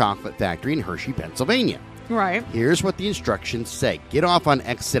Hershey Chocolate Factory in Hershey, Pennsylvania. Right. Here's what the instructions say. Get off on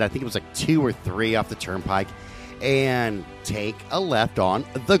exit, I think it was like 2 or 3 off the turnpike, and take a left on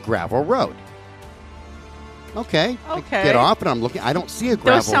the gravel road. Okay. I get off, and I'm looking. I don't see a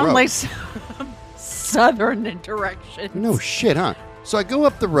gravel road. Those sound like southern directions. No shit, huh? So I go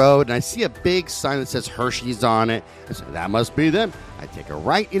up the road, and I see a big sign that says Hershey's on it. I said, that must be them. I take a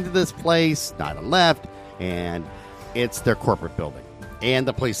right into this place, not a left, and it's their corporate building and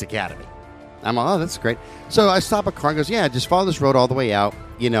the police academy. I'm like, oh, that's great. So I stop a car and goes, yeah, just follow this road all the way out,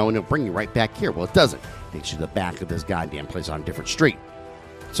 and it'll bring you right back here. Well, it doesn't. It takes you to the back of this goddamn place on a different street.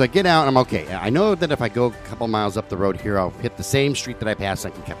 So I get out, and I'm okay. I know that if I go a couple miles up the road here, I'll hit the same street that I passed,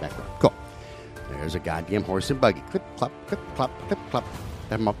 and I can cut back around. Cool. There's a goddamn horse and buggy. Clip, clop, clip, clop, clip, clop.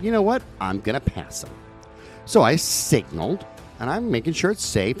 I'm up. You know what? I'm going to pass him. So I signaled, and I'm making sure it's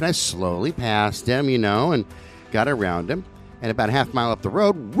safe, and I slowly passed him, and got around him. And about a half mile up the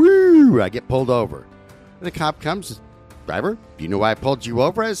road, woo, I get pulled over. And the cop comes, says, driver, do you know why I pulled you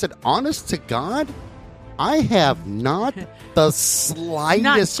over? I said, honest to God, I have not the slightest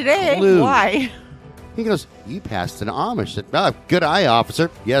Not today. clue. Why? He goes, you passed an Amish. I said, oh, good eye, officer.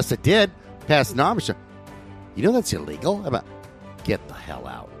 Yes, I did. Passed an Amish. You know that's illegal? I'm like, get the hell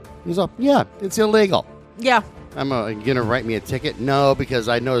out. He's like, yeah, it's illegal. Yeah. I'm going to write me a ticket? No, because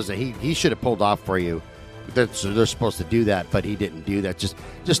I noticed that he should have pulled off for you. They're supposed to do that, but he didn't do that.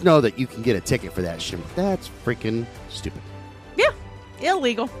 Just know that you can get a ticket for that shit. That's freaking stupid. Yeah.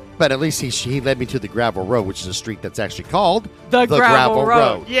 Illegal. But at least he led me to the gravel road, which is a street that's actually called the gravel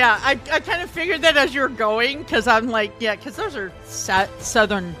road. Yeah, I kind of figured that as you're going, because I'm like, yeah, because those are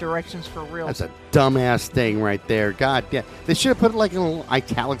southern directions for real. That's a dumbass thing right there. God, yeah. They should have put like a little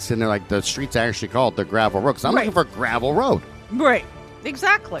italics in there, like the street's actually called the gravel road, because I'm looking for gravel road. Right.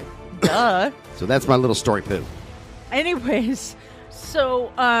 Exactly. Duh. So that's my little story poo. Anyways,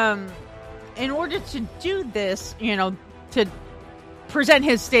 so in order to do this, to present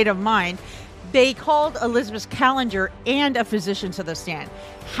his state of mind, they called Elizabeth Callinger and a physician to the stand.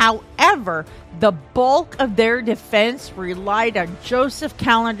 However, the bulk of their defense relied on Joseph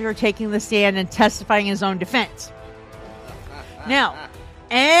Callinger taking the stand and testifying his own defense. Now,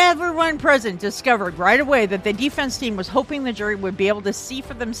 everyone present discovered right away that the defense team was hoping the jury would be able to see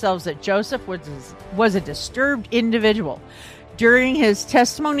for themselves that Joseph was a disturbed individual. During his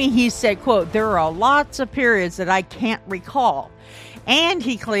testimony, he said, quote, there are lots of periods that I can't recall. And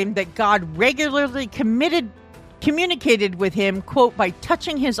he claimed that God regularly communicated with him, quote, by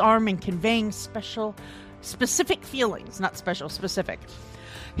touching his arm and conveying specific feelings, not special, specific.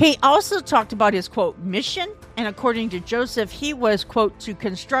 He also talked about his, quote, mission. And according to Joseph, he was, quote, to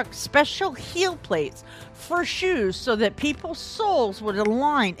construct special heel plates for shoes so that people's souls would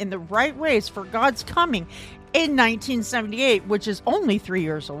align in the right ways for God's coming in 1978, which is only 3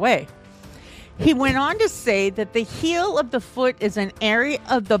 years away. He went on to say that the heel of the foot is an area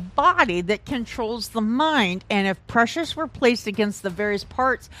of the body that controls the mind, and if pressures were placed against the various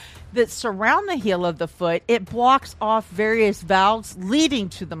parts that surround the heel of the foot, it blocks off various valves leading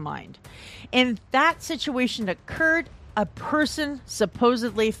to the mind. And that situation occurred, a person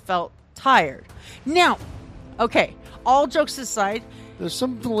supposedly felt tired. Now, okay, all jokes aside, there's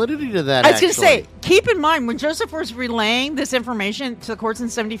some validity to that, I was going to say, keep in mind, when Joseph was relaying this information to the courts in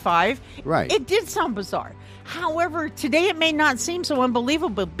 75, right, it did sound bizarre. However, today it may not seem so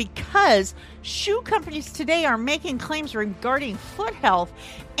unbelievable because shoe companies today are making claims regarding foot health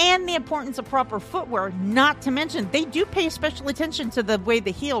and the importance of proper footwear, not to mention they do pay special attention to the way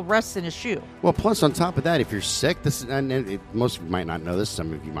the heel rests in a shoe. Well, plus on top of that, if you're sick, most of you might not know this,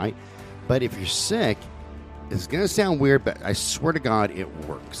 some of you might, but if you're sick, it's going to sound weird, but I swear to God, it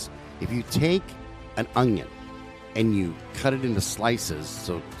works. If you take an onion and you cut it into slices,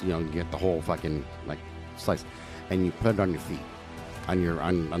 so you get the whole fucking slice, and you put it on your feet,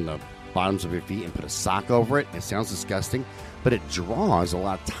 on the bottoms of your feet, and put a sock over it. It sounds disgusting, but it draws a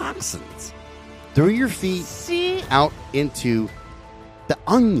lot of toxins through your feet out into the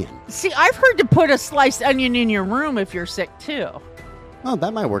onion. See, I've heard to put a sliced onion in your room if you're sick too. Oh,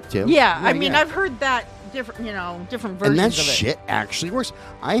 that might work too. Yeah, I mean, I've heard that different versions of it. And that shit actually works.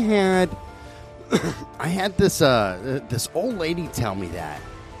 I had this old lady tell me that.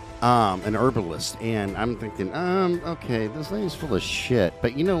 An herbalist, and I'm thinking, okay, this lady's full of shit,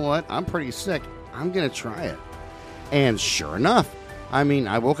 but you know what? I'm pretty sick. I'm gonna try it. And sure enough, I mean,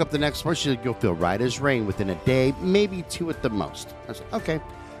 I woke up the next morning. She said, "You'll feel right as rain within a day, maybe 2 at the most." I said, "Okay."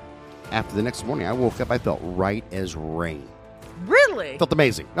 After the next morning, I woke up. I felt right as rain. Really? Felt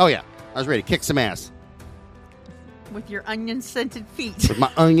amazing. Oh yeah, I was ready to kick some ass with your onion-scented feet. With my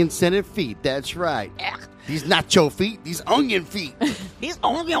onion-scented feet. That's right. These nacho feet, these onion feet. These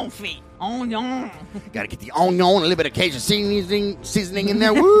onion feet. Onion. Gotta get the onion, a little bit of Cajun seasoning in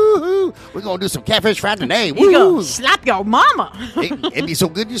there. Woo-hoo. We're gonna do some catfish fry today. Woo. You go slap your mama. It'd be so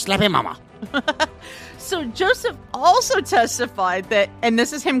good you slap your mama. So Joseph also testified that, and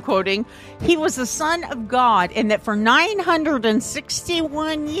this is him quoting, he was the son of God and that for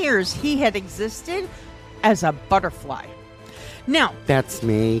 961 years he had existed as a butterfly. Now, that's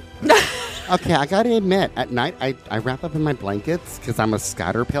me. Okay, I gotta admit, at night I wrap up in my blankets because I'm a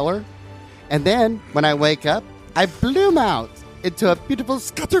scatterpillar. And then when I wake up, I bloom out into a beautiful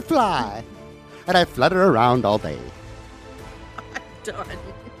scatterfly. And I flutter around all day. I'm done.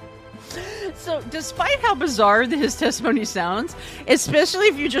 So, despite how bizarre his testimony sounds, especially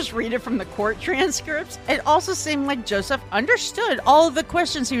if you just read it from the court transcripts, it also seemed like Joseph understood all of the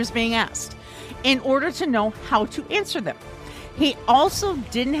questions he was being asked in order to know how to answer them. He also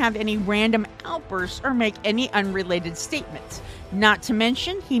didn't have any random outbursts or make any unrelated statements. Not to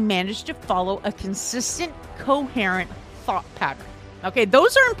mention, he managed to follow a consistent, coherent thought pattern. Okay,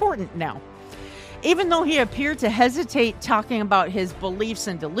 those are important now. Even though he appeared to hesitate talking about his beliefs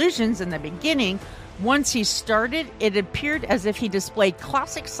and delusions in the beginning, once he started, it appeared as if he displayed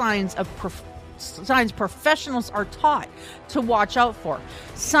classic signs professionals are taught to watch out for.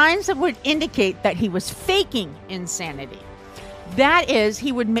 Signs that would indicate that he was faking insanity. That is,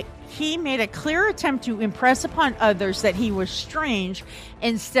 he made a clear attempt to impress upon others that he was strange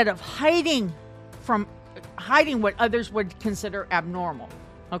instead of hiding what others would consider abnormal.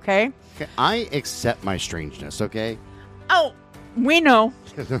 Okay? I accept my strangeness, okay? Oh, we know.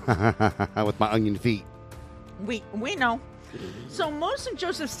 With my onion feet. We know. So most of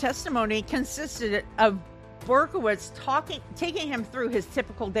Joseph's testimony consisted of Berkowitz taking him through his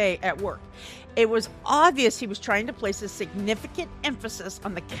typical day at work. It was obvious he was trying to place a significant emphasis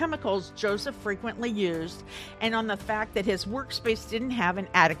on the chemicals Joseph frequently used and on the fact that his workspace didn't have an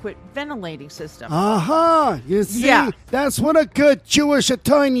adequate ventilating system. You see, That's what a good Jewish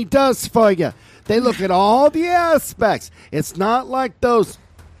attorney does for you. They look at all the aspects. It's not like those,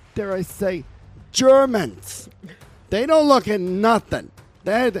 dare I say, Germans. They don't look at nothing.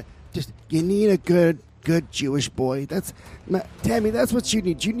 They just, you need a good Jewish boy. Tammy, that's what you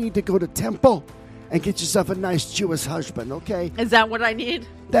need. You need to go to temple and get yourself a nice Jewish husband, okay? Is that what I need?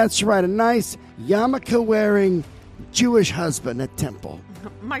 That's right, a nice yarmulke-wearing Jewish husband at temple.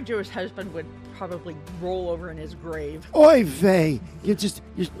 My Jewish husband would probably roll over in his grave. Oy vey, you're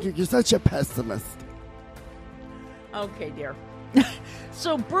such a pessimist. Okay, dear.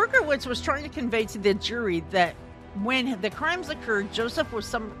 So Berkowitz was trying to convey to the jury that when the crimes occurred, Joseph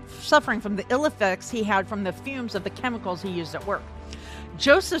was suffering from the ill effects he had from the fumes of the chemicals he used at work.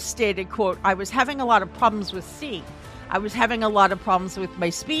 Joseph stated, quote, "I was having a lot of problems with seeing. I was having a lot of problems with my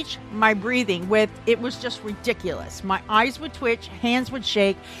speech, my breathing, it was just ridiculous. My eyes would twitch, hands would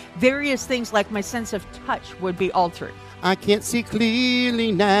shake, various things like my sense of touch would be altered." I can't see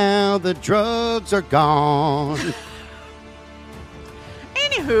clearly now, the drugs are gone.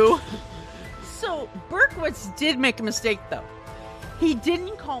 Anywho, so Berkowitz did make a mistake, though. He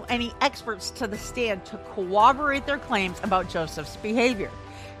didn't call any experts to the stand to corroborate their claims about Joseph's behavior.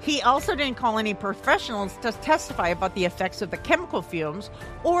 He also didn't call any professionals to testify about the effects of the chemical fumes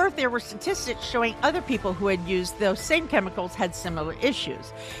or if there were statistics showing other people who had used those same chemicals had similar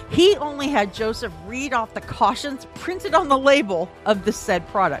issues. He only had Joseph read off the cautions printed on the label of the said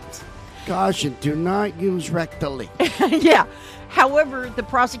products. Caution, do not use rectally. Yeah. However, the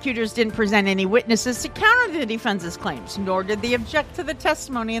prosecutors didn't present any witnesses to counter the defense's claims, nor did they object to the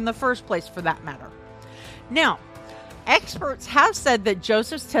testimony in the first place, for that matter. Now, experts have said that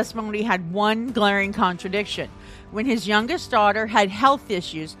Joseph's testimony had one glaring contradiction. When his youngest daughter had health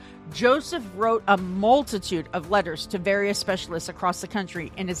issues, Joseph wrote a multitude of letters to various specialists across the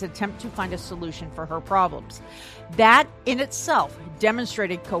country in his attempt to find a solution for her problems. That in itself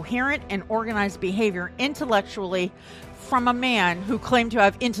demonstrated coherent and organized behavior intellectually from a man who claimed to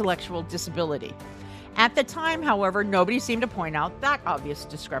have intellectual disability. At the time, however, nobody seemed to point out that obvious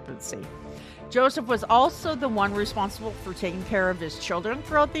discrepancy. Joseph was also the one responsible for taking care of his children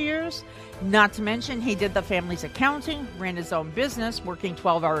throughout the years. Not to mention, he did the family's accounting, ran his own business, working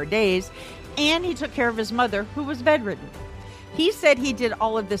 12-hour days, and he took care of his mother, who was bedridden. He said he did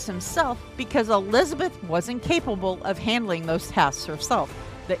all of this himself because Elizabeth wasn't capable of handling those tasks herself.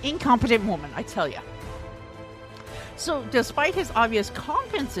 The incompetent woman, I tell you. So, despite his obvious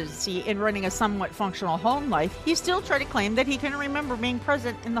competency in running a somewhat functional home life, he still tried to claim that he couldn't remember being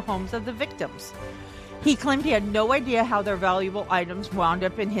present in the homes of the victims. He claimed he had no idea how their valuable items wound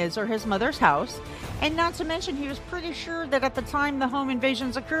up in his or his mother's house, and not to mention he was pretty sure that at the time the home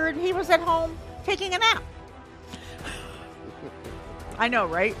invasions occurred, he was at home taking a nap. I know,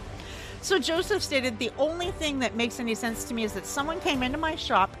 right? So Joseph stated, the only thing that makes any sense to me is that someone came into my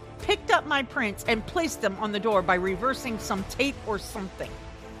shop, picked up my prints, and placed them on the door by reversing some tape or something.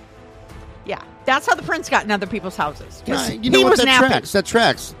 Yeah, that's how the prints got in other people's houses. You know what? That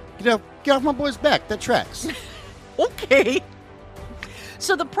tracks. Get off my boy's back. That tracks. Okay.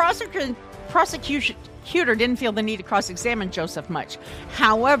 So the prosecutor didn't feel the need to cross-examine Joseph much.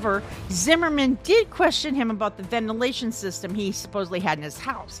 However, Zimmerman did question him about the ventilation system he supposedly had in his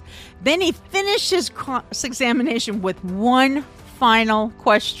house. Then he finished his cross-examination with one final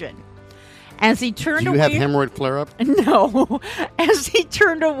question. As he turned away... Do you have hemorrhoid flare-up? No. As he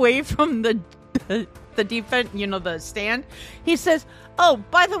turned away from the defense, the stand, he says, "Oh,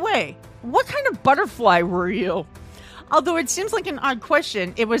 by the way, what kind of butterfly were you?" Although it seems like an odd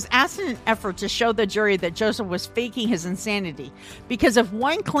question, it was asked in an effort to show the jury that Joseph was faking his insanity. Because if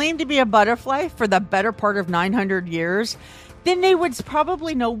one claimed to be a butterfly for the better part of 900 years, then they would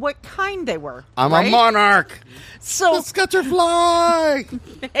probably know what kind they were. I'm a monarch. So, the scutterfly.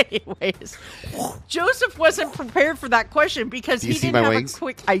 Anyways, Joseph wasn't prepared for that question because he didn't have wings? a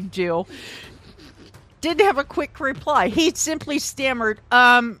quick... I do. Didn't have a quick reply. He simply stammered,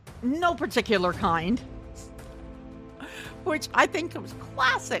 no particular kind. Which I think was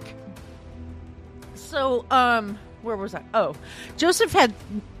classic. So, where was I? Oh, Joseph had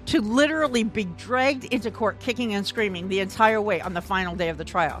to literally be dragged into court kicking and screaming the entire way on the final day of the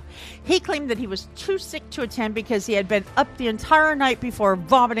trial. He claimed that he was too sick to attend because he had been up the entire night before,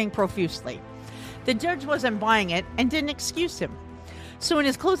 vomiting profusely. The judge wasn't buying it and didn't excuse him. So in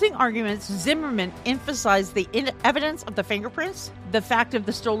his closing arguments, Zimmerman emphasized the evidence of the fingerprints, the fact of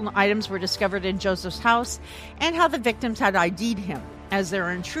the stolen items were discovered in Joseph's house, and how the victims had ID'd him as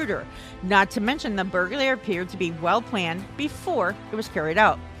their intruder. Not to mention the burglary appeared to be well planned before it was carried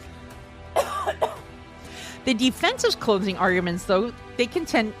out. The defense's closing arguments, though, they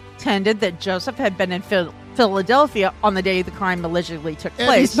contended that Joseph had been in Philadelphia on the day the crime allegedly took place.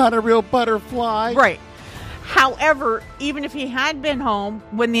 And he's not a real butterfly. Right. However, even if he had been home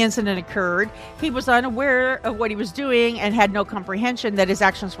when the incident occurred, he was unaware of what he was doing and had no comprehension that his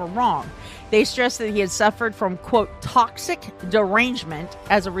actions were wrong. They stressed that he had suffered from, quote, toxic derangement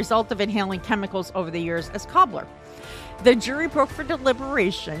as a result of inhaling chemicals over the years as cobbler. The jury broke for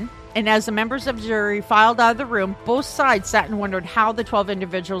deliberation, and as the members of the jury filed out of the room, both sides sat and wondered how the 12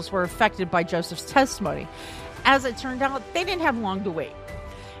 individuals were affected by Joseph's testimony. As it turned out, they didn't have long to wait.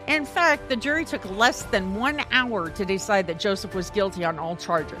 In fact, the jury took less than 1 hour to decide that Joseph was guilty on all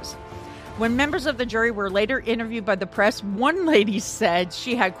charges. When members of the jury were later interviewed by the press, one lady said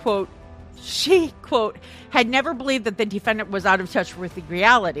she had, quote, had never believed that the defendant was out of touch with the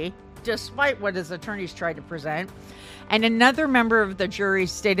reality, despite what his attorneys tried to present. And another member of the jury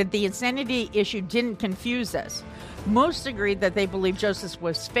stated the insanity issue didn't confuse us. Most agreed that they believed Joseph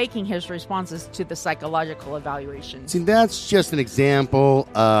was faking his responses to the psychological evaluation. See, that's just an example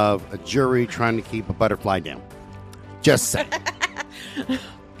of a jury trying to keep a butterfly down. Just saying.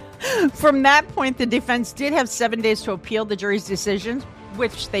 From that point, the defense did have 7 days to appeal the jury's decision,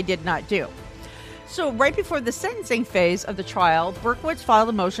 which they did not do. So right before the sentencing phase of the trial, Berkowitz filed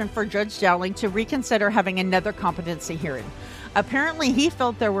a motion for Judge Dowling to reconsider having another competency hearing. Apparently, he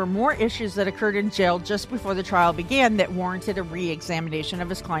felt there were more issues that occurred in jail just before the trial began that warranted a re-examination of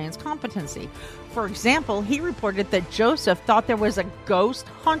his client's competency. For example, he reported that Joseph thought there was a ghost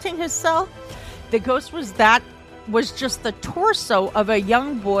haunting his cell. The ghost was just the torso of a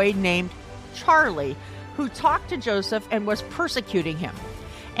young boy named Charlie, who talked to Joseph and was persecuting him.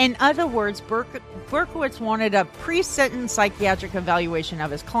 In other words, Berkowitz wanted a pre-sentence psychiatric evaluation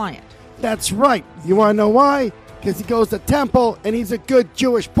of his client. That's right. You want to know why? Because he goes to temple and he's a good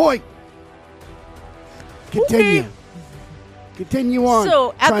Jewish boy. Continue. Okay. Continue on.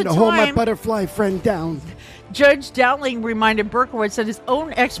 So, at trying the to hold my time- butterfly friend down. Judge Dowling reminded Berkowitz that his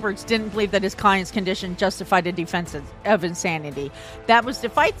own experts didn't believe that his client's condition justified a defense of insanity. That was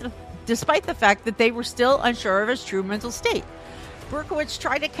despite the fact that they were still unsure of his true mental state. Berkowitz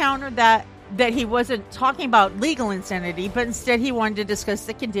tried to counter that he wasn't talking about legal insanity, but instead he wanted to discuss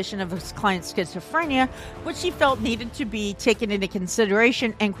the condition of his client's schizophrenia, which he felt needed to be taken into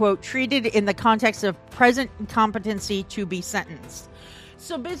consideration and, quote, treated in the context of present incompetency to be sentenced.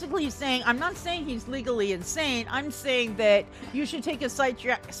 So basically he's saying, I'm not saying he's legally insane. I'm saying that you should take a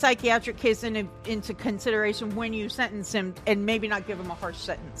psychiatric case into consideration when you sentence him and maybe not give him a harsh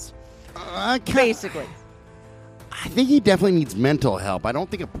sentence. Basically. I think he definitely needs mental help. I don't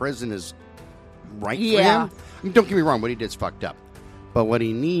think a prison is right for Yeah. him. I mean, don't get me wrong, what he did is fucked up. But what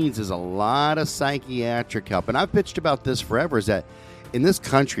he needs is a lot of psychiatric help. And I've bitched about this forever, is that in this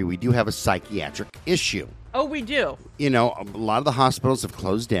country, we do have a psychiatric issue. Oh, we do. You know, a lot of the hospitals have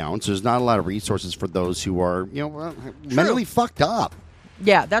closed down, so there's not a lot of resources for those who are, mentally fucked up.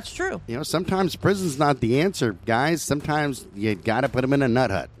 Yeah, that's true. You know, sometimes prison's not the answer, guys. Sometimes you got to put them in a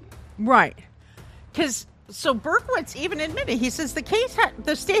nut hut. Right. So Berkowitz even admitted, he says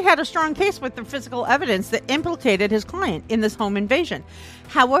the state had a strong case with the physical evidence that implicated his client in this home invasion.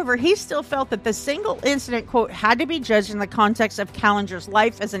 However, he still felt that the single incident, quote, had to be judged in the context of Callender's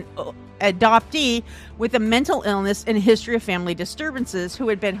life as an adoptee with a mental illness and a history of family disturbances who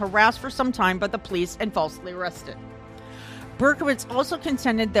had been harassed for some time by the police and falsely arrested. Berkowitz also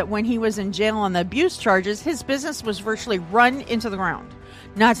contended that when he was in jail on the abuse charges, his business was virtually run into the ground.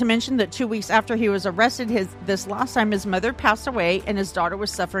 Not to mention that 2 weeks after he was arrested, this last time his mother passed away and his daughter was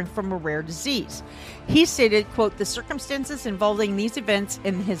suffering from a rare disease. He stated, quote, the circumstances involving these events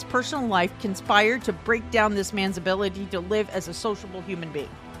in his personal life conspired to break down this man's ability to live as a sociable human being.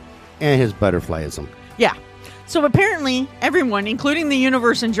 And his butterflyism. Yeah. So apparently, everyone, including the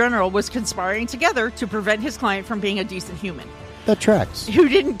universe in general, was conspiring together to prevent his client from being a decent human. That tracks. Who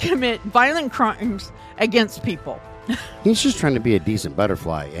didn't commit violent crimes against people. He's just trying to be a decent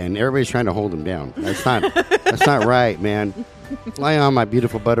butterfly, and everybody's trying to hold him down. That's not right, man. Fly on, my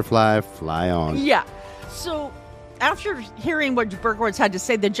beautiful butterfly. Fly on. Yeah. So after hearing what Berkowitz had to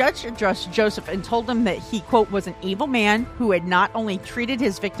say, the judge addressed Joseph and told him that he, quote, was an evil man who had not only treated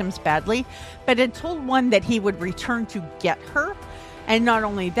his victims badly, but had told one that he would return to get her. And not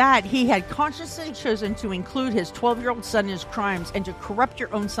only that, he had consciously chosen to include his 12-year-old son in his crimes, and to corrupt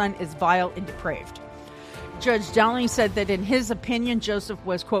your own son is vile and depraved. Judge Dowling said that in his opinion, Joseph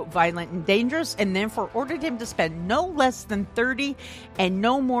was, quote, violent and dangerous, and therefore ordered him to spend no less than 30 and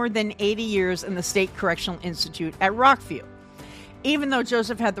no more than 80 years in the State Correctional Institute at Rockview. Even though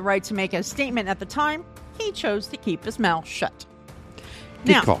Joseph had the right to make a statement at the time, he chose to keep his mouth shut.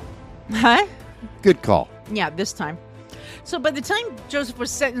 Good call. Huh? Good call. Yeah, this time. So by the time Joseph was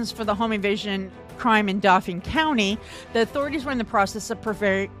sentenced for the home invasion crime in Dauphin County, the authorities were in the process of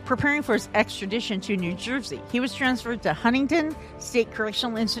preparing for his extradition to New Jersey. He was transferred to Huntington State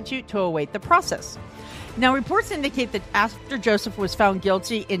Correctional Institute to await the process. Now, reports indicate that after Joseph was found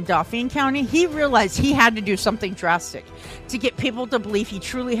guilty in Dauphin County, he realized he had to do something drastic to get people to believe he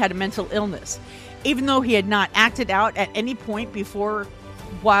truly had a mental illness. Even though he had not acted out at any point before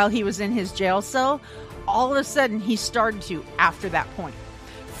while he was in his jail cell, all of a sudden he started to after that point.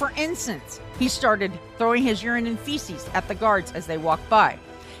 For instance, he started throwing his urine and feces at the guards as they walked by.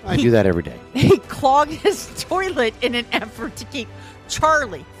 I do that every day. He clogged his toilet in an effort to keep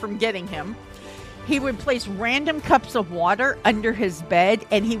Charlie from getting him. He would place random cups of water under his bed,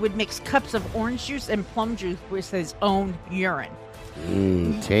 and he would mix cups of orange juice and plum juice with his own urine.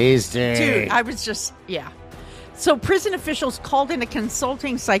 Tasty. Dude, I was just, yeah. So prison officials called in a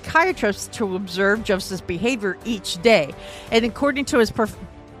consulting psychiatrist to observe Joseph's behavior each day. And according to his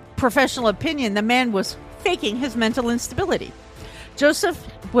professional opinion, the man was faking his mental instability. Joseph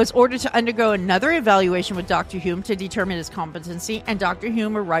was ordered to undergo another evaluation with Dr. Hume to determine his competency, and Dr.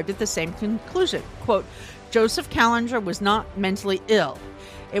 Hume arrived at the same conclusion. Quote, Joseph Callender was not mentally ill.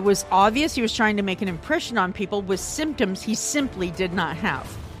 It was obvious he was trying to make an impression on people with symptoms he simply did not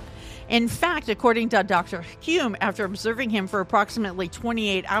have. In fact, according to Dr. Hume, after observing him for approximately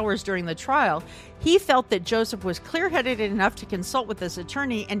 28 hours during the trial, he felt that Joseph was clear-headed enough to consult with his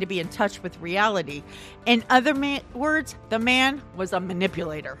attorney and to be in touch with reality. In other words, the man was a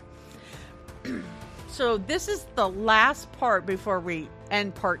manipulator. So this is the last part before we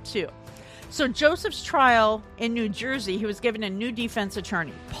end part 2. So Joseph's trial in New Jersey, he was given a new defense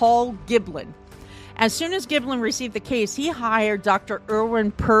attorney, Paul Giblin. As soon as Giblin received the case, he hired Dr.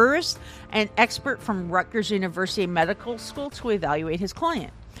 Erwin Purse, an expert from Rutgers University Medical School, to evaluate his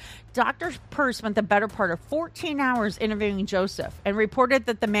client. Dr. Purse spent the better part of 14 hours interviewing Joseph and reported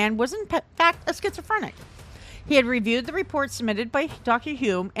that the man was in fact a schizophrenic. He had reviewed the reports submitted by Dr.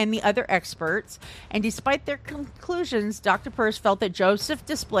 Hume and the other experts, and despite their conclusions, Dr. Purse felt that Joseph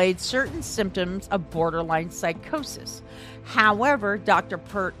displayed certain symptoms of borderline psychosis. However, Dr.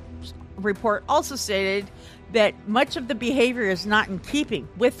 Purse's report also stated that much of the behavior is not in keeping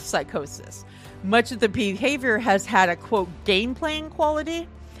with psychosis. Much of the behavior has had a, quote, game-playing quality.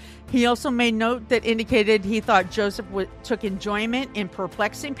 He also made note that indicated he thought Joseph took enjoyment in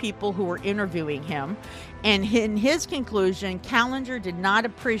perplexing people who were interviewing him. And in his conclusion, Callender did not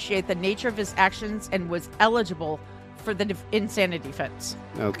appreciate the nature of his actions and was eligible for the insanity defense.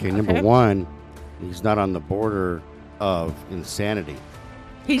 Okay, number one, he's not on the border of insanity.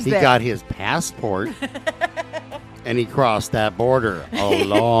 He got his passport and he crossed that border a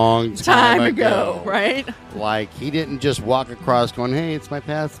long time ago. Right? Like, he didn't just walk across going, hey, it's my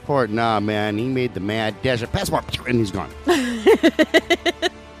passport. Nah, man, he made the mad dash, passport, and he's gone.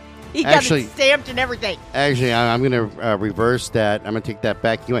 He got it stamped and everything. Actually, I'm going to reverse that. I'm going to take that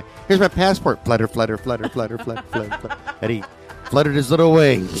back. He went, here's my passport. Flutter, flutter, flutter, flutter, flutter, flutter, flutter. And he fluttered his little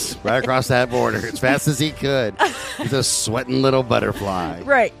wings right across that border as fast as he could. He's a sweating little butterfly.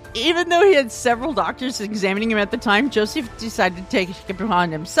 Right. Even though he had several doctors examining him at the time, Joseph decided to take it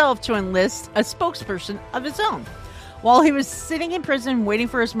upon himself to enlist a spokesperson of his own. While he was sitting in prison waiting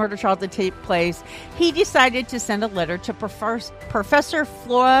for his murder trial to take place, he decided to send a letter to Professor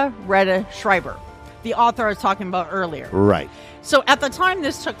Floretta Schreiber, the author I was talking about earlier. Right. So at the time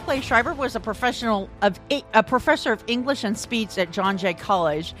this took place, Schreiber was a professor of English and speech at John Jay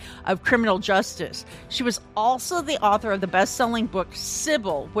College of Criminal Justice. She was also the author of the best-selling book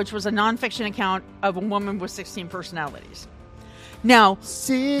Sybil, which was a nonfiction account of a woman with 16 personalities. Now,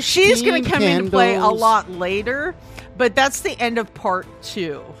 she's going to come into play a lot later, but that's the end of part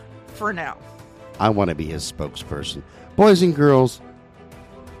 2 for now. I want to be his spokesperson. Boys and girls,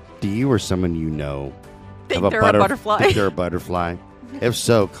 do you or someone you know think they're a butterfly? Think they're a butterfly? If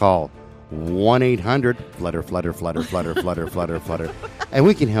so, call 1-800-FLUTTER, FLUTTER, FLUTTER, FLUTTER, FLUTTER, FLUTTER, FLUTTER, and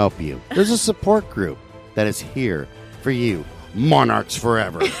we can help you. There's a support group that is here for you. Monarchs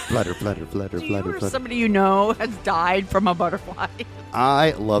forever. Flutter, flutter, flutter, do flutter, you or flutter. somebody you know has died from a butterfly?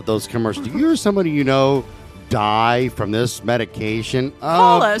 I love those commercials. Do you or somebody you know die from this medication?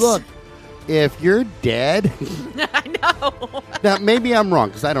 Call us. Look, if you're dead... I know. Now, maybe I'm wrong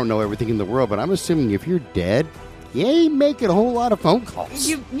because I don't know everything in the world, but I'm assuming if you're dead, you ain't making a whole lot of phone calls.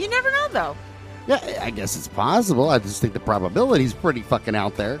 You never know, though. Yeah, I guess it's possible. I just think the probability's pretty fucking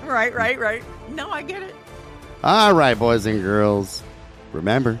out there. Right. No, I get it. All right, boys and girls.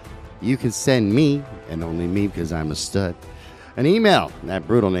 Remember, you can send me, and only me because I'm a stud, an email at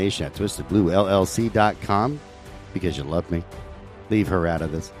brutalnation@twistedbluellc.com because you love me. Leave her out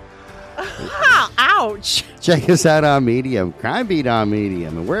of this. Ouch. Check us out on Medium, Crime Beat on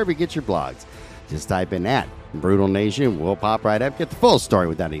Medium, and wherever you get your blogs. Just type in at Brutal Nation. We'll pop right up. Get the full story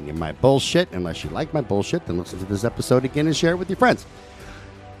without any of my bullshit. Unless you like my bullshit, then listen to this episode again and share it with your friends.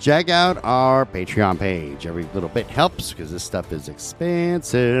 Check out our Patreon page. Every little bit helps because this stuff is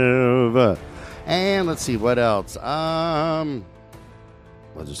expensive. And let's see, what else? Was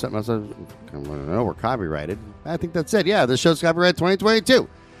there something else? I don't know. We're copyrighted. I think that's it. Yeah, this show's copyrighted 2022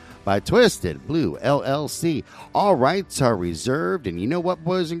 by Twisted Blue LLC. All rights are reserved. And you know what,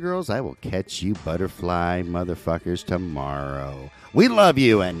 boys and girls? I will catch you butterfly motherfuckers tomorrow. We love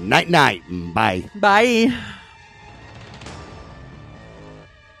you, and night-night. Bye. Bye.